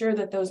make sure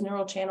that those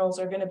neural channels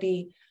are going to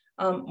be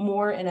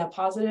more in a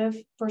positive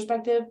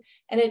perspective.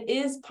 And it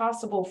is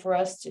possible for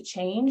us to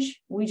change.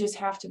 We just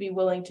have to be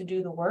willing to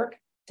do the work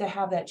to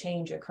have that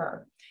change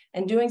occur.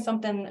 And doing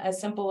something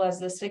as simple as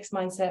this fixed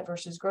mindset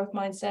versus growth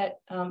mindset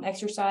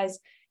exercise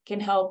can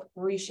help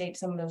reshape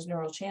some of those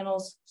neural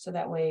channels so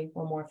that way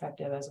we're more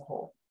effective as a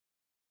whole.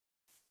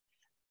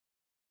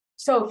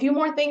 So a few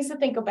more things to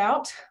think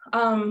about.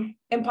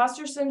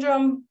 Imposter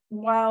syndrome,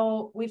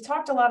 while we've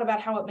talked a lot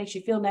about how it makes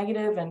you feel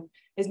negative and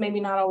is maybe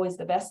not always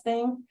the best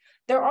thing,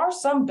 there are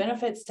some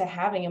benefits to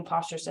having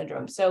imposter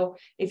syndrome. So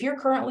if you're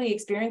currently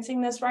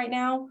experiencing this right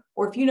now,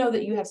 or if you know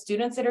that you have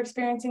students that are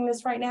experiencing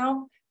this right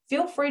now,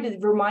 feel free to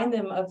remind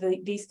them of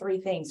these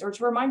three things, or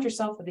to remind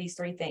yourself of these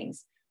three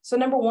things. So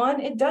number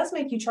one, it does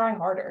make you try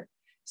harder.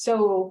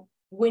 So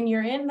when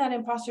you're in that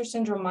imposter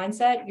syndrome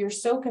mindset, you're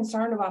so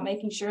concerned about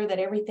making sure that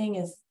everything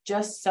is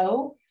just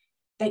so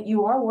that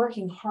you are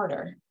working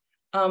harder.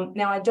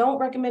 Now, I don't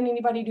recommend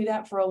anybody do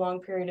that for a long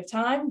period of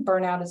time.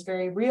 Burnout is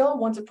very real.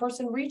 Once a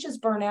person reaches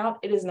burnout,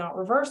 it is not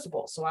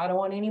reversible. So I don't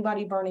want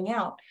anybody burning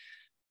out.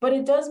 But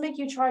it does make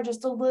you try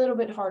just a little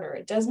bit harder.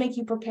 It does make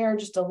you prepare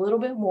just a little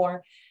bit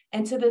more.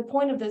 And to the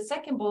point of the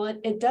second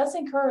bullet, it does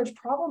encourage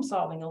problem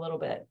solving a little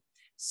bit.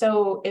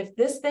 So if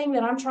this thing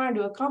that I'm trying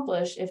to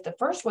accomplish, if the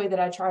first way that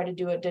I tried to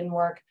do it didn't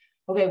work,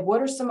 okay,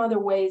 what are some other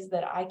ways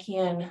that I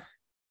can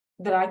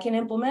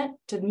implement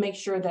to make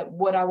sure that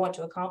what I want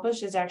to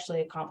accomplish is actually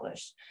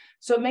accomplished?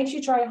 So it makes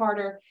you try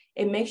harder.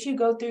 It makes you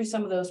go through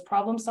some of those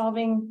problem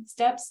solving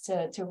steps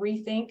to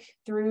rethink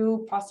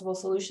through possible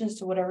solutions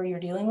to whatever you're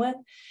dealing with.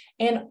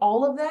 And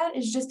all of that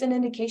is just an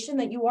indication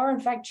that you are in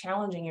fact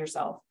challenging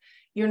yourself.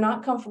 You're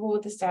not comfortable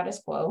with the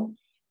status quo.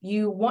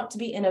 You want to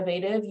be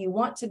innovative. You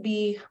want to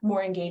be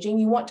more engaging.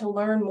 You want to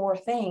learn more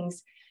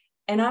things.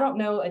 And I don't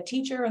know a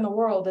teacher in the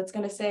world that's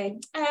going to say,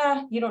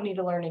 you don't need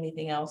to learn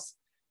anything else.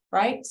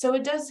 Right? So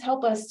it does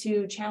help us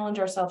to challenge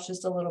ourselves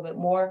just a little bit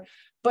more.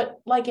 But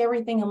like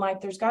everything in life,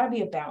 there's got to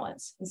be a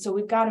balance. And so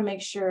we've got to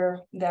make sure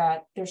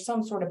that there's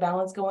some sort of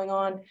balance going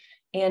on,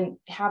 and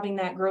having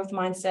that growth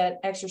mindset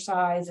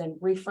exercise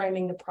and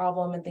reframing the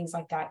problem and things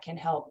like that can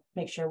help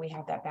make sure we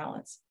have that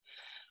balance.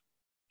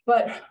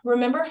 But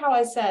remember how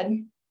I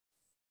said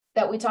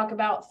that we talk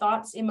about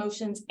thoughts,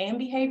 emotions, and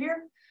behavior?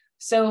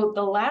 So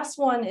the last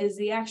one is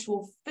the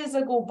actual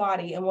physical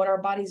body and what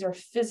our bodies are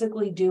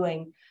physically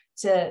doing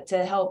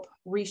to help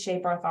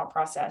reshape our thought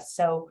process.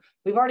 So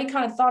we've already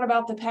kind of thought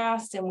about the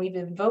past, and we've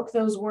invoked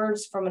those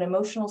words from an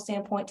emotional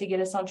standpoint to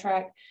get us on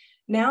track.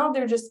 Now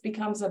there just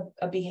becomes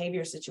a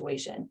behavior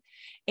situation.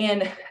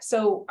 And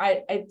so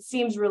it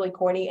seems really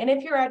corny. And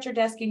if you're at your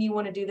desk and you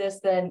want to do this,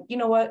 then you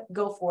know what,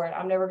 go for it.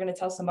 I'm never going to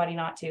tell somebody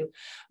not to.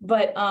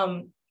 But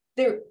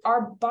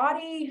our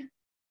body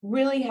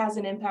really has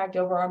an impact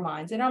over our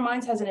minds, and our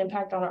minds has an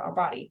impact on our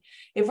body.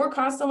 If we're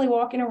constantly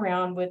walking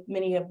around with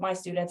many of my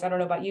students, I don't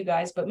know about you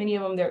guys, but many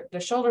of them, their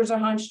shoulders are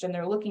hunched and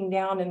they're looking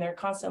down and they're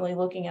constantly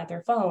looking at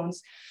their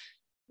phones,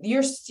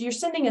 you're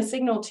sending a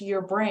signal to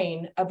your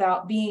brain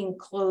about being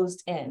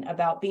closed in,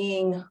 about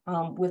being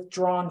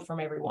withdrawn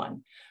from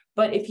everyone.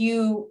 But if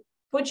you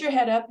put your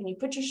head up and you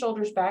put your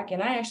shoulders back,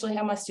 and I actually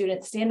have my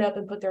students stand up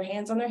and put their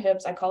hands on their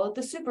hips, I call it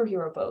the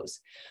superhero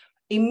pose.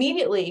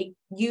 Immediately,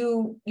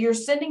 you're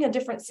sending a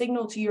different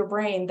signal to your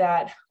brain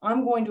that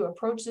I'm going to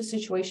approach the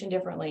situation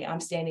differently. I'm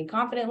standing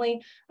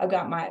confidently. I've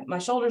got my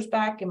shoulders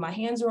back and my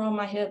hands are on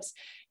my hips.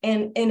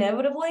 And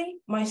inevitably,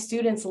 my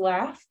students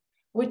laugh,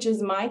 which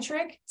is my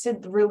trick to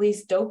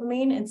release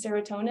dopamine and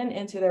serotonin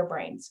into their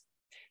brains.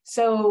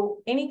 So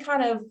any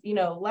kind of,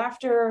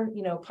 laughter,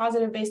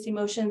 positive based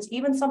emotions,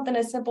 even something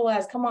as simple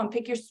as, come on,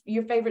 pick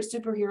your favorite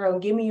superhero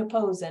and give me a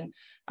pose. And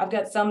I've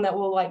got some that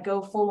will like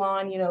go full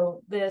on,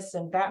 this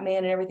and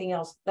Batman and everything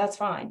else. That's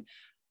fine.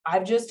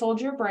 I've just told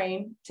your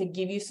brain to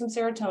give you some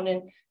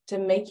serotonin to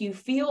make you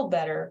feel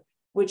better,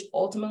 which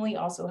ultimately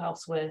also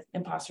helps with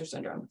imposter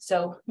syndrome.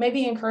 So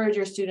maybe encourage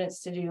your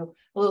students to do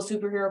a little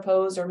superhero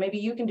pose, or maybe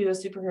you can do a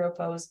superhero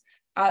pose.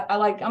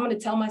 I'm going to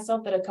tell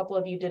myself that a couple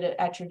of you did it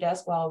at your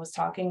desk while I was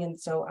talking. And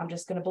so I'm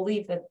just going to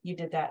believe that you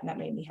did that, and that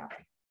made me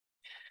happy.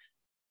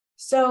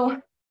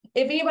 So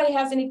if anybody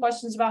has any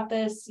questions about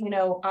this,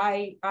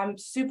 I'm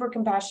super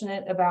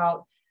compassionate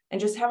about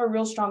and just have a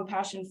real strong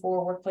passion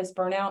for workplace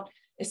burnout,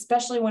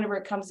 especially whenever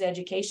it comes to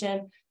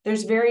education.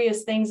 There's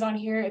various things on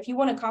here. If you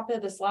want a copy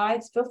of the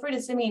slides, feel free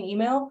to send me an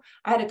email.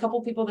 I had a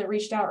couple people that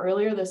reached out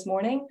earlier this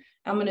morning.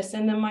 I'm going to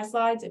send them my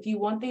slides. If you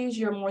want these,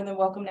 you're more than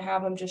welcome to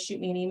have them. Just shoot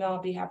me an email.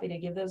 I'll be happy to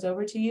give those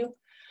over to you.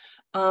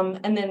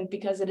 And then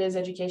because it is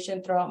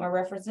education, throw out my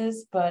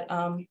references. But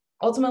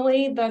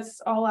ultimately, that's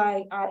all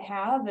I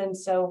have. And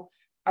so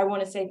I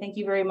want to say thank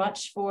you very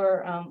much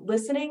for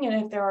listening.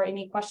 And if there are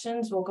any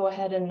questions, we'll go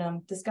ahead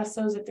and discuss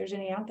those if there's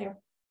any out there.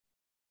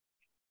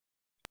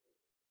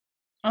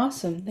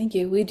 Awesome, thank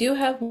you. We do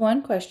have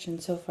one question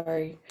so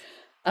far.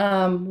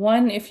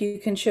 One, if you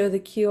can show the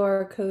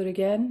QR code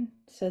again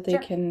so they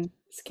Sure. can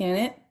scan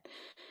it.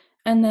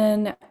 And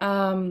then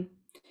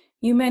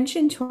you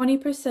mentioned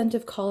 20%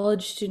 of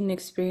college student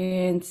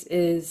experience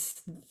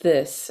is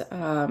this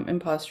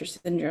imposter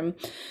syndrome.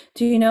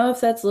 Do you know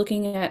if that's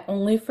looking at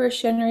only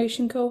first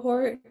generation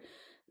cohort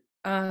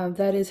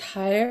that is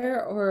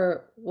higher,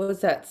 or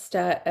was that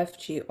stat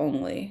FG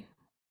only?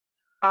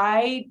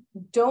 I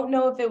don't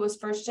know if it was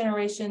first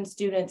generation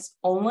students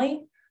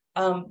only.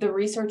 The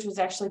research was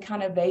actually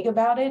kind of vague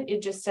about it.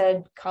 It just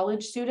said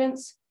college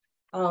students.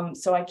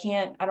 So I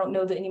don't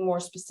know any more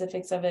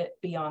specifics of it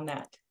beyond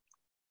that.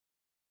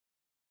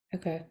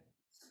 Okay.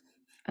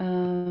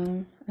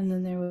 And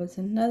then there was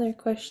another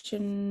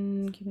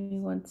question. Give me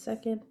 1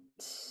 second.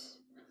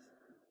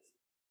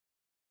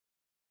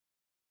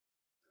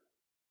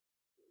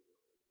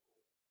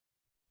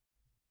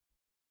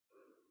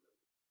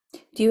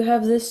 Do you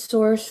have this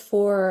source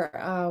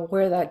for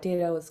where that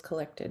data was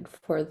collected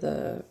for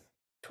the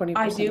 20%?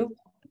 I do.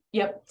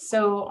 Yep.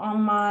 So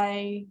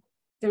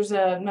there's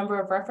a number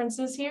of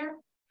references here.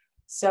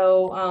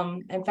 So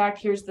in fact,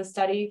 here's the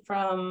study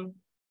from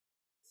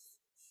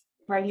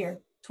right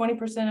here.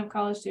 20% of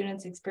college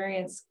students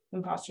experience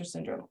imposter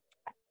syndrome.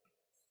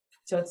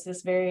 So it's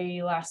this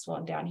very last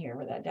one down here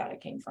where that data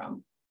came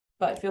from.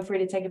 But feel free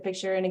to take a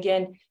picture. And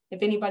again,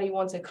 if anybody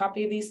wants a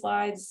copy of these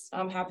slides,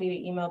 I'm happy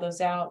to email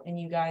those out and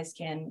you guys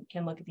can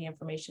look at the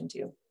information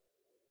too.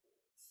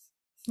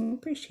 I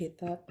appreciate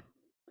that.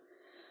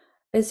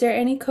 Is there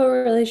any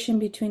correlation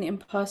between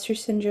imposter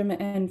syndrome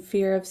and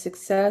fear of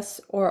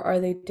success, or are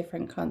they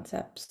different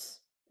concepts?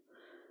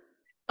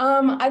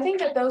 I think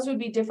that those would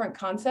be different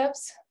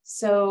concepts.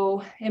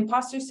 So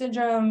imposter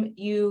syndrome,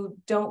 you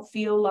don't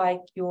feel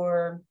like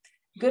you're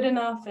good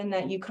enough and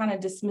that you kind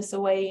of dismiss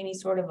away any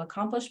sort of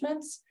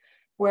accomplishments.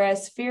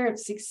 Whereas fear of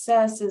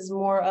success is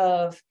more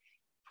of,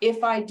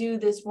 if I do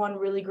this one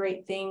really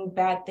great thing,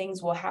 bad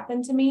things will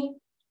happen to me.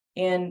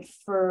 And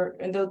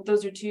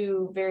those are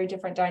two very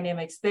different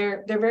dynamics.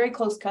 They're very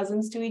close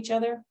cousins to each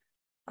other.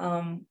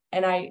 And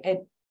I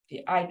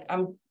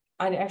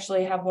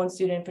actually have one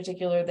student in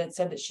particular that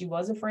said that she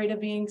was afraid of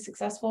being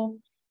successful.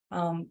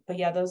 But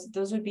yeah,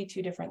 those would be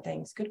two different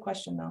things. Good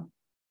question though.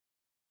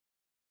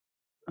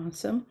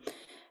 Awesome.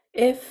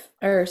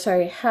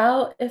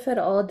 How, if at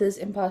all, does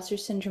imposter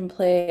syndrome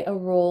play a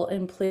role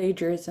in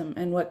plagiarism,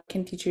 and what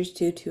can teachers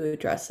do to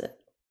address it?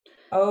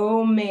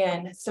 Oh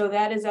man, so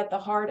that is at the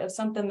heart of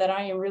something that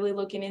I am really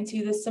looking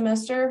into this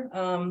semester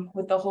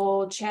with the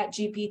whole chat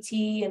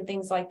GPT and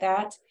things like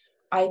that.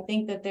 I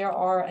think that there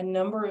are a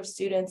number of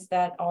students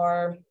that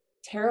are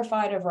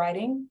terrified of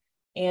writing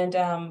and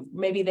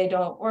maybe they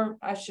don't, or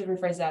I should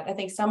rephrase that. I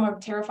think some are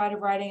terrified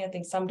of writing. I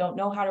think some don't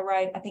know how to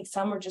write. I think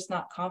some are just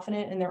not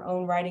confident in their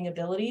own writing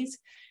abilities.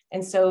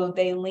 And so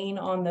they lean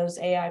on those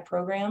AI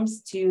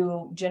programs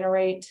to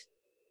generate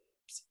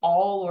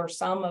all or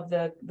some of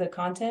the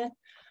content.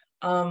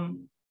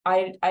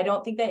 I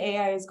don't think that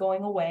AI is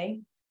going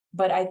away,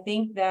 but I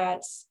think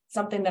that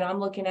something that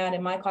I'm looking at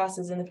in my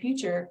classes in the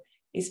future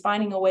is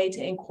finding a way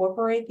to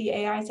incorporate the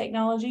AI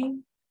technology.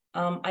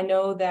 I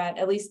know that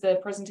at least the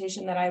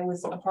presentation that I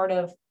was a part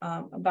of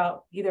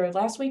about either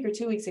last week or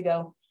 2 weeks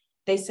ago,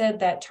 they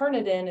said that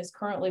Turnitin is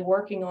currently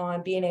working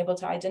on being able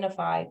to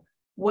identify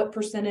what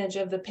percentage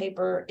of the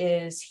paper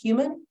is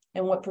human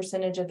and what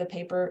percentage of the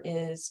paper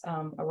is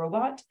a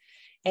robot.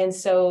 And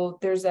so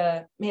there's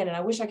and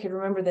I wish I could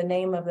remember the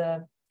name of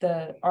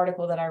the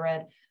article that I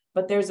read,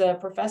 but there's a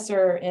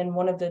professor in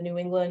one of the New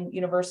England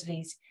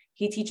universities.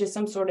 He teaches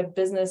some sort of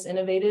business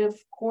innovative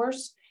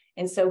course.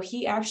 And so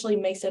he actually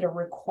makes it a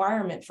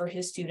requirement for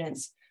his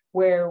students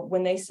where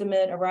when they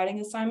submit a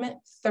writing assignment,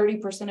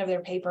 30% of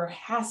their paper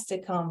has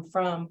to come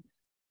from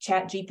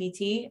chat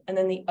GPT. And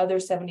then the other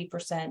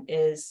 70%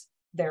 is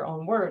their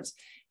own words.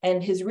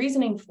 And his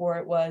reasoning for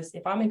it was,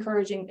 if I'm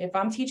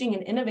teaching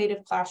an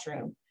innovative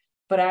classroom,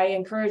 but I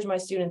encourage my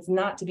students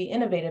not to be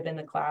innovative in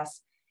the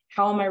class,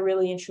 how am I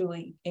really and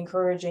truly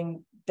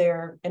encouraging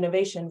their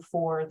innovation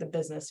for the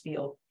business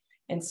field?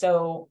 And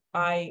so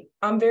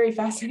I'm very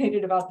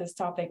fascinated about this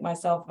topic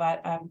myself,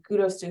 but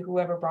kudos to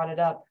whoever brought it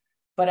up.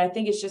 But I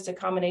think it's just a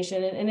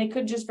combination, and it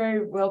could just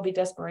very well be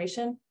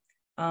desperation.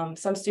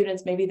 Some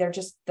students, maybe they're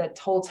just the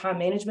whole time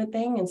management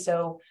thing. And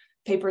so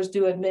papers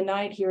due at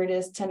midnight, here it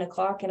is 10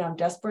 o'clock, and I'm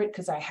desperate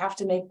because I have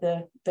to make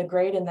the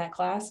grade in that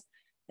class.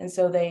 And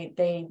so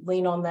they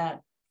lean on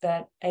that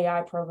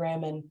AI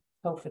program and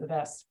hope for the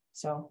best.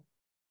 So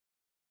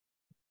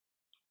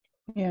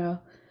Yeah,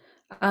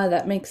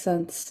 that makes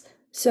sense.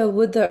 So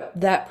would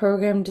that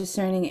program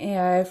discerning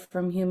AI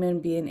from human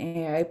be an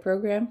AI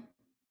program?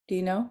 Do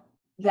you know?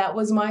 that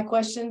was my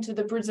question to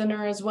the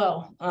presenter as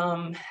well.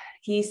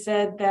 He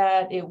said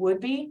that it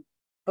would be,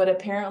 but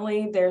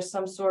apparently there's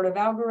some sort of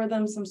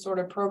algorithm, some sort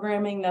of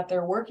programming that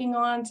they're working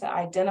on to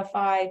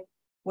identify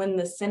when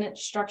the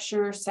sentence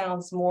structure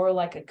sounds more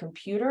like a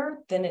computer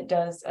than it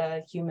does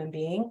a human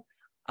being.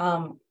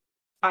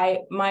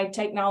 My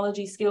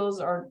technology skills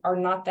are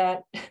not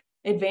that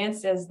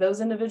advanced as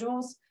those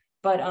individuals,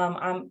 but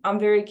I'm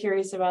very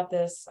curious about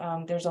this.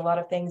 There's a lot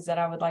of things that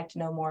I would like to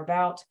know more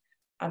about.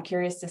 I'm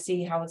curious to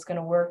see how it's going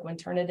to work when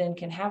Turnitin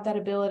can have that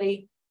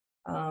ability.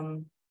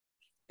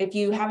 If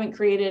you haven't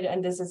created,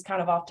 and this is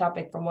kind of off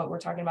topic from what we're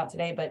talking about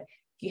today, but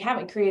if you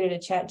haven't created a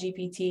Chat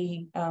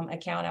GPT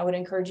account, I would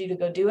encourage you to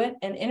go do it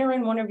and enter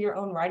in one of your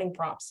own writing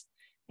prompts.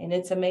 And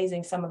it's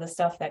amazing some of the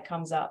stuff that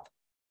comes up.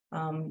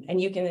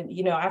 And you can,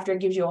 after it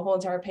gives you a whole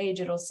entire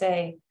page, it'll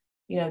say,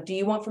 do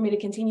you want for me to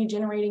continue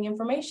generating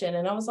information?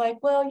 And I was like,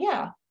 well,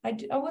 yeah, I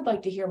would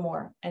like to hear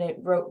more. And it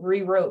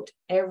rewrote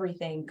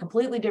everything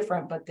completely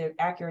different, but the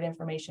accurate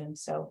information.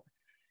 So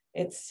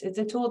it's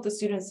a tool at the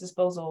student's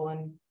disposal,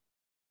 and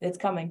it's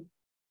coming.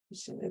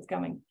 It's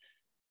coming.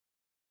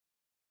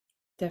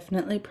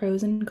 Definitely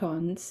pros and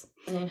cons.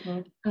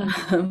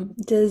 Mm-hmm.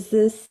 Does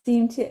this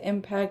seem to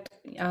impact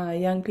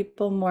young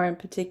people more in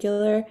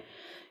particular?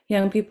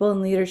 Young people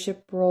in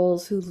leadership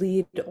roles who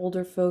lead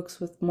older folks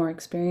with more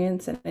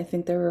experience, and I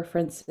think they're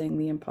referencing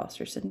the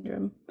imposter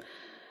syndrome.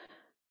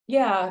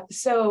 Yeah,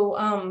 so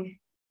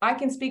I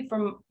can speak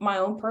from my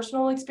own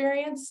personal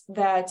experience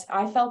that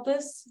I felt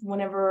this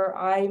whenever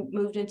I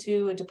moved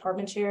into a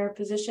department chair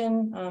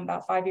position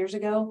about 5 years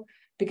ago,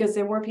 because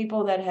there were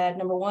people that had,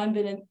 number one,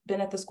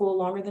 been at the school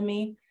longer than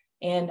me,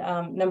 and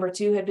number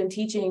two, had been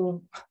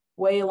teaching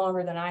way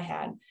longer than I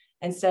had.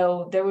 And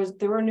so there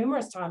were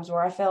numerous times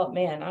where I felt,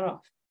 man,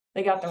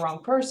 they got the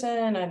wrong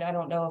person. I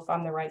don't know if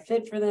I'm the right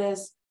fit for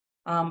this.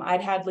 I'd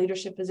had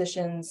leadership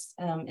positions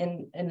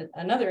in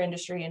another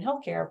industry in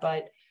healthcare,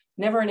 but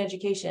never in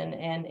education.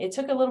 And it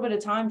took a little bit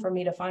of time for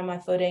me to find my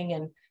footing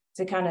and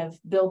to kind of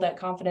build that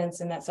confidence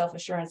and that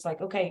self-assurance,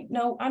 like, okay,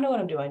 no, I know what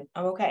I'm doing.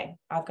 I'm okay.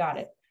 I've got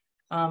it.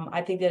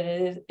 I think that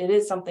it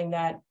is something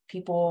that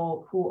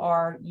people who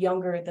are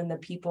younger than the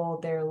people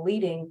they're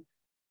leading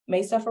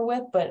may suffer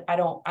with, but I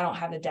don't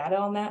have the data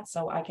on that.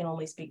 So I can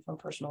only speak from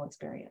personal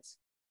experience.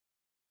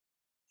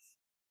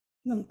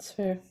 That's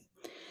fair.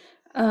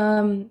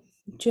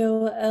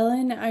 Joe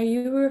Ellen, are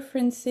you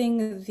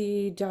referencing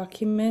the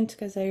document?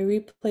 Because I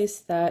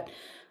replaced that.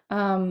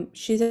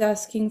 She's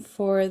asking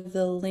for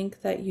the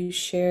link that you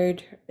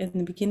shared in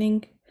the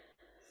beginning.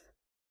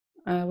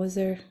 Was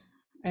there?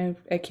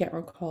 I can't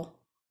recall.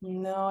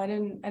 No, I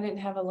didn't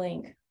have a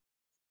link.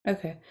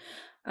 Okay.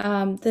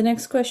 The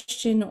next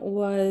question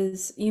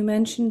was, you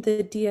mentioned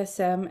the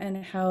DSM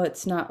and how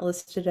it's not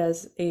listed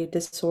as a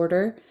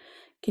disorder.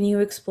 Can you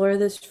explore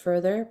this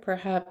further?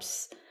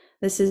 Perhaps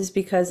this is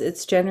because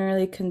it's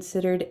generally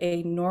considered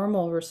a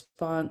normal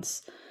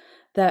response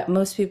that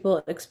most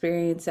people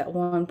experience at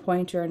one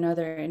point or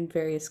another in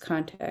various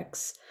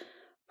contexts.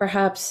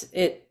 Perhaps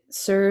it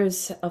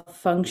serves a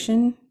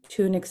function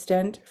to an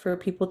extent for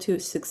people to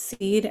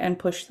succeed and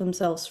push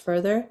themselves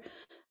further.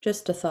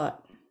 Just a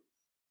thought.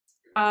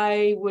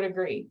 I would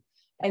agree.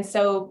 And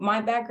so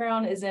my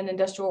background is in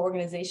industrial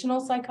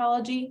organizational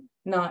psychology,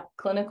 not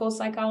clinical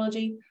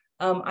psychology.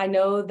 I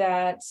know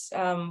that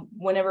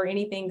whenever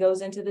anything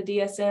goes into the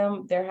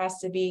DSM, there has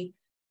to be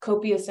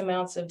copious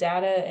amounts of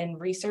data and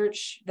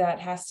research that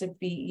has to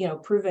be,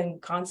 proven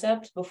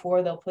concept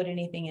before they'll put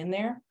anything in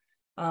there.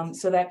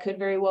 So that could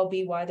very well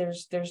be why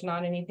there's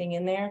not anything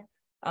in there.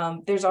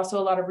 There's also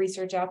a lot of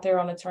research out there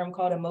on a term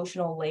called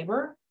emotional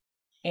labor.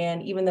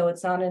 And even though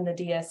it's not in the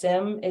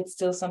DSM, it's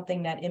still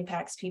something that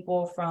impacts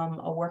people from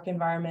a work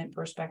environment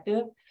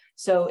perspective.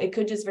 So it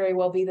could just very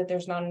well be that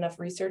there's not enough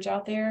research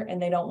out there and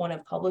they don't want to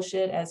publish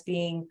it as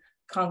being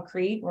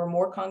concrete or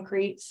more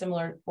concrete,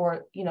 similar,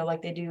 or,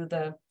 like they do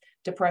the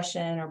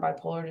depression or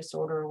bipolar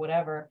disorder or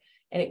whatever.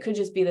 And it could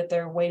just be that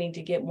they're waiting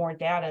to get more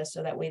data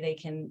so that way they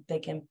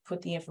can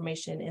put the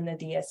information in the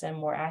DSM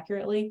more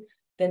accurately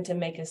than to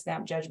make a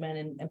snap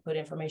judgment and put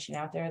information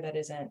out there that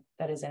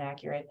isn't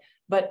accurate.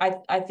 But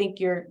I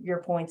think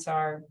your points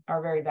are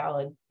very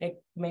valid.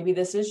 Maybe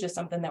this is just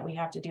something that we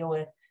have to deal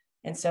with.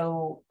 And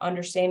so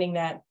understanding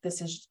that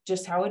this is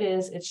just how it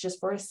is, it's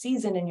just for a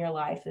season in your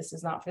life. This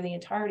is not for the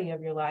entirety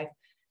of your life.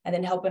 And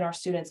then helping our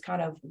students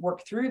kind of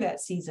work through that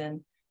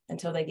season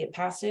until they get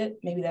past it.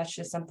 Maybe that's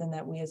just something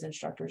that we as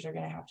instructors are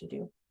going to have to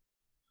do.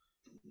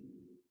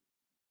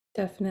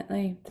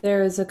 Definitely.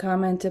 There is a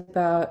comment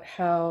about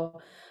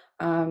how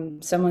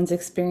someone's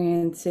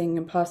experiencing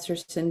imposter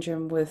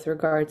syndrome with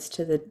regards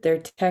to their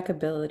tech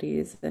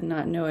abilities and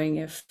not knowing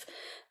if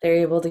they're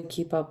able to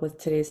keep up with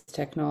today's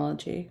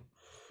technology.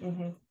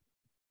 Mm-hmm.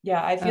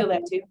 Yeah, I feel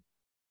that too.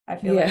 I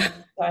feel Yeah.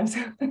 that sometimes.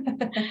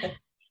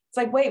 It's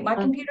like, wait, my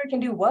computer can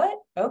do what?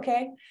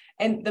 Okay.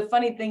 And the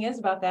funny thing is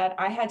about that,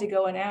 I had to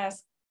go and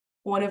ask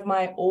one of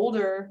my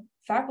older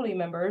faculty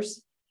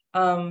members,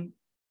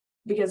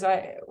 because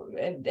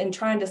and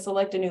trying to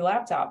select a new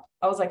laptop,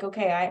 I was like,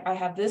 okay, I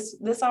have this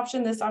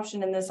option, this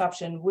option, and this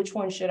option. Which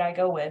one should I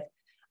go with?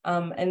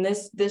 And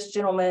this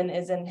gentleman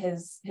is in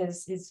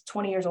he's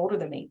 20 years older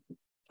than me,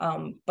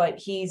 but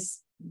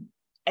he's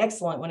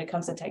excellent when it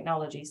comes to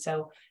technology.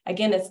 So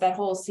again, it's that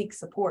whole seek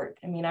support.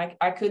 I mean,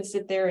 I could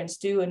sit there and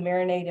stew and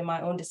marinate in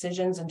my own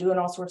decisions and doing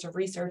all sorts of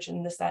research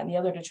and this, that, and the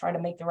other to try to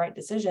make the right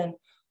decision.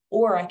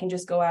 Or I can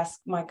just go ask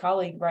my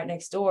colleague right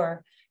next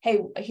door,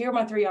 hey, here are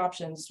my three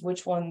options.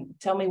 Which one?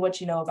 Tell me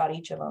what you know about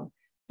each of them.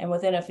 And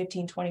within a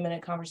 15-20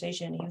 minute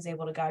conversation, he was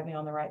able to guide me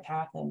on the right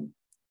path. And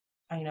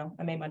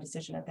I made my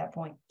decision at that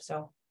point.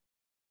 So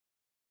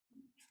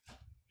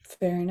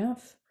Fair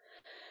enough.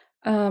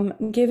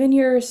 Given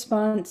your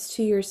response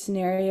to your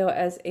scenario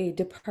as a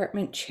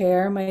department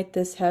chair, might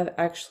this have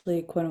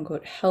actually, quote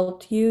unquote,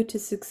 helped you to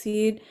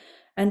succeed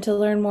and to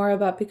learn more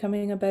about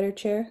becoming a better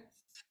chair?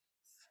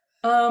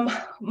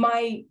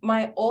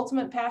 my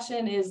ultimate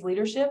passion is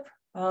leadership.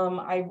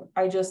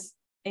 I just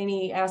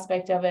any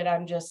aspect of it, I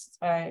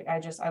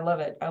love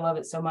it. I love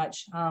it so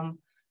much.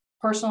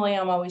 Personally,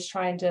 I'm always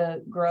trying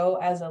to grow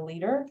as a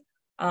leader.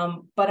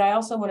 But I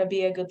also want to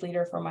be a good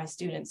leader for my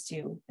students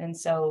too. And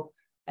so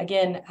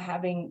again,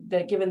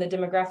 given the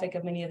demographic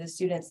of many of the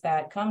students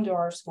that come to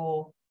our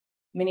school,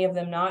 many of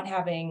them not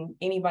having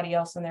anybody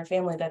else in their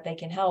family that they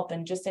can help.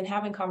 And just in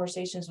having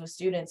conversations with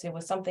students, it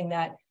was something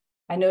that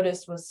I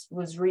noticed was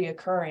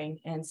reoccurring.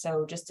 And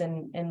so just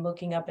in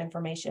looking up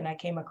information, I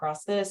came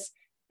across this.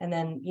 And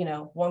then,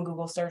 one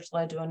Google search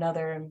led to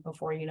another. And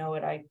before you know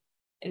it,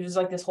 it was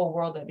like this whole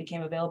world that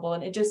became available.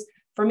 And it just,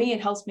 for me,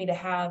 it helps me to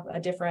have a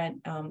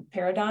different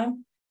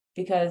paradigm,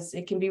 because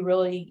it can be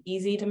really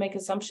easy to make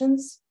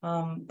assumptions.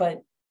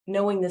 But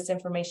knowing this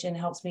information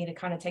helps me to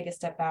kind of take a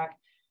step back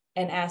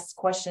and ask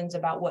questions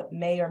about what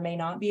may or may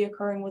not be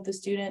occurring with the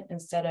student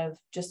instead of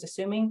just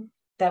assuming.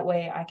 That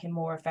way I can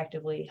more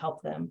effectively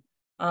help them.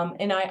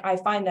 And I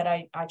find that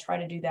I try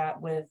to do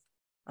that with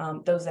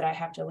those that I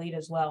have to lead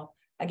as well.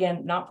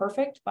 Again, not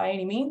perfect by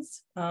any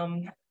means.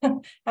 Have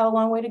a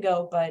long way to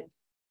go, but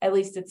at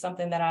least it's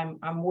something that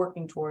I'm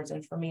working towards.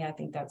 And for me, I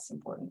think that's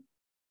important.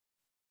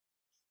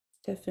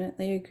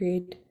 Definitely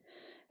agreed.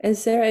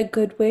 Is there a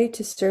good way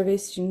to survey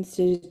students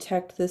to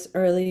detect this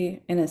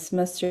early in a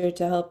semester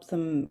to help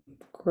them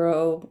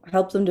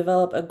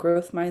develop a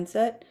growth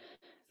mindset?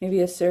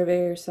 Maybe a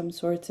survey or some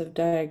sorts of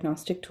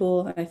diagnostic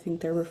tool. I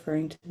think they're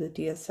referring to the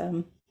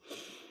DSM.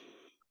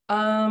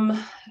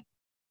 Um,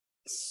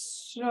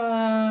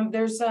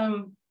 there's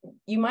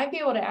you might be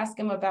able to ask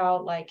them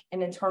about like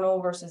an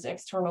internal versus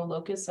external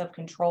locus of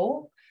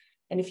control.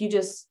 And if you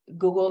just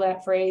Google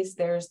that phrase,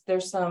 there's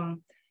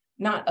some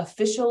not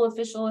official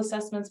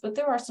assessments, but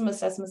there are some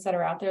assessments that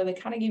are out there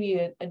that kind of give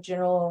you a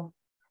general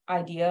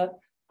idea.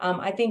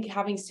 I think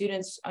having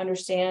students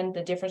understand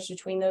the difference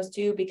between those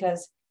two,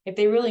 because if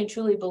they really and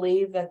truly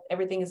believe that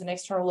everything is an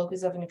external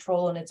locus of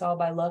control and it's all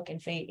by luck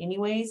and fate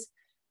anyways,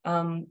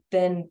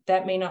 then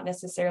that may not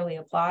necessarily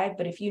apply.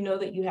 But if you know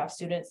that you have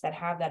students that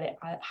have that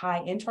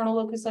high internal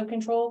locus of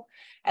control,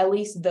 at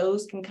least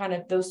those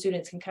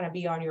students can kind of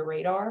be on your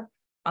radar.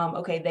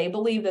 Okay, they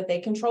believe that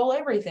they control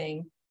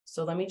everything.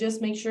 So let me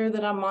just make sure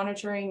that I'm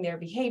monitoring their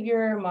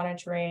behavior,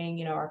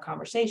 monitoring, our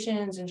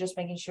conversations, and just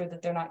making sure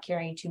that they're not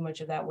carrying too much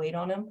of that weight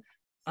on them.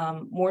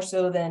 More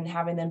so than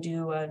having them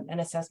do an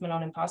assessment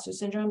on imposter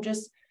syndrome,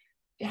 just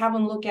have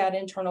them look at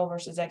internal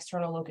versus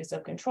external locus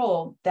of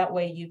control. That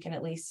way you can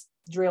at least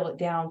drill it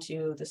down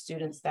to the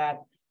students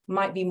that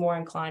might be more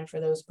inclined for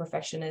those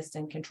perfectionist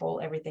and control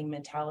everything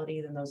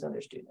mentality than those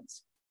other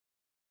students.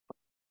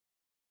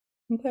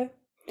 Okay.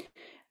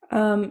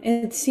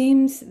 It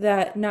seems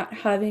that not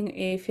having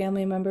a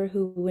family member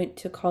who went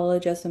to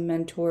college as a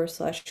mentor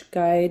slash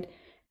guide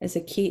is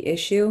a key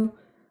issue.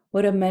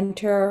 Would a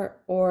mentor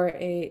or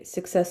a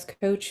success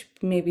coach,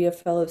 maybe a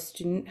fellow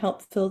student,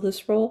 help fill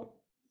this role?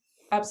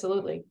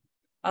 Absolutely.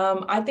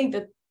 I think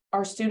that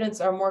our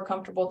students are more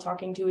comfortable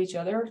talking to each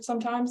other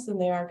sometimes than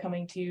they are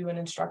coming to an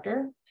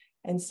instructor.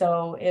 And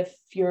so if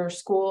your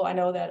school, I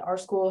know that our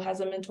school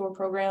has a mentor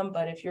program,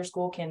 but if your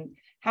school can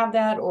have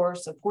that or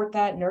support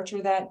that,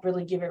 nurture that,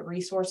 really give it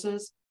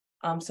resources,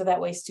 so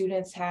that way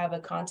students have a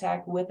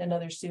contact with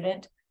another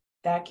student,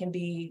 that can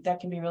be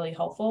really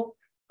helpful.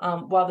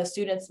 While the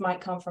students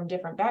might come from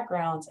different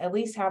backgrounds, at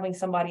least having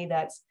somebody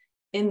that's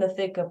in the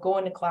thick of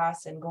going to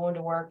class and going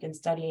to work and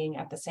studying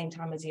at the same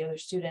time as the other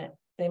student,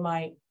 they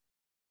might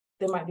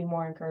be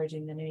more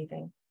encouraging than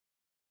anything.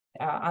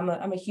 I'm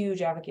a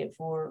huge advocate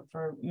for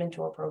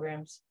mentor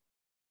programs.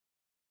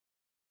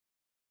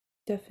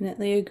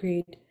 Definitely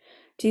agreed.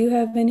 Do you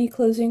have any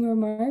closing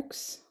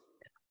remarks?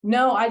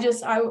 No, I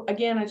just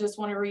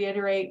want to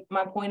reiterate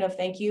my point of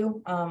thank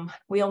you.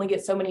 We only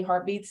get so many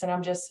heartbeats, and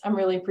I'm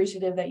really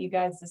appreciative that you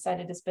guys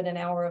decided to spend an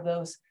hour of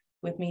those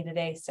with me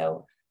today.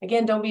 So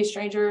again, don't be a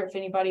stranger. If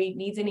anybody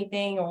needs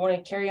anything or want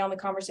to carry on the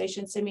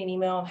conversation, send me an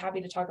email. I'm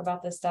happy to talk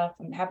about this stuff.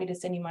 I'm happy to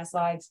send you my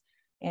slides,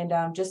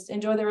 and just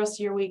enjoy the rest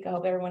of your week. I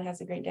hope everyone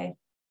has a great day.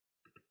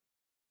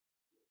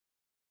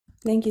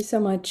 Thank you so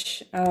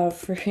much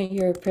for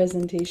your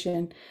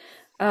presentation.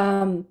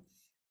 Um,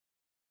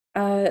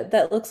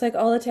 That looks like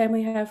all the time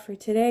we have for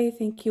today.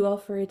 Thank you all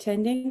for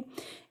attending.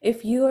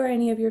 If you or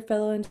any of your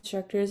fellow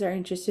instructors are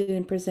interested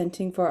in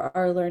presenting for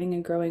our Learning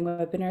and Growing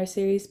webinar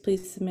series,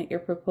 please submit your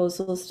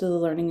proposals to the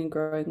Learning and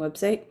Growing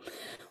website,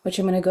 which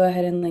I'm going to go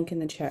ahead and link in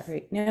the chat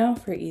right now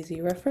for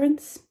easy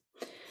reference.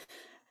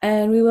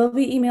 And we will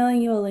be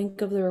emailing you a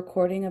link of the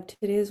recording of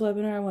today's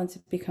webinar once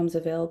it becomes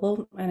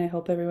available. And I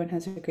hope everyone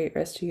has a great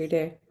rest of your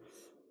day.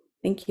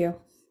 Thank you.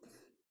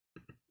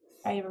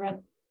 Bye,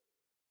 everyone.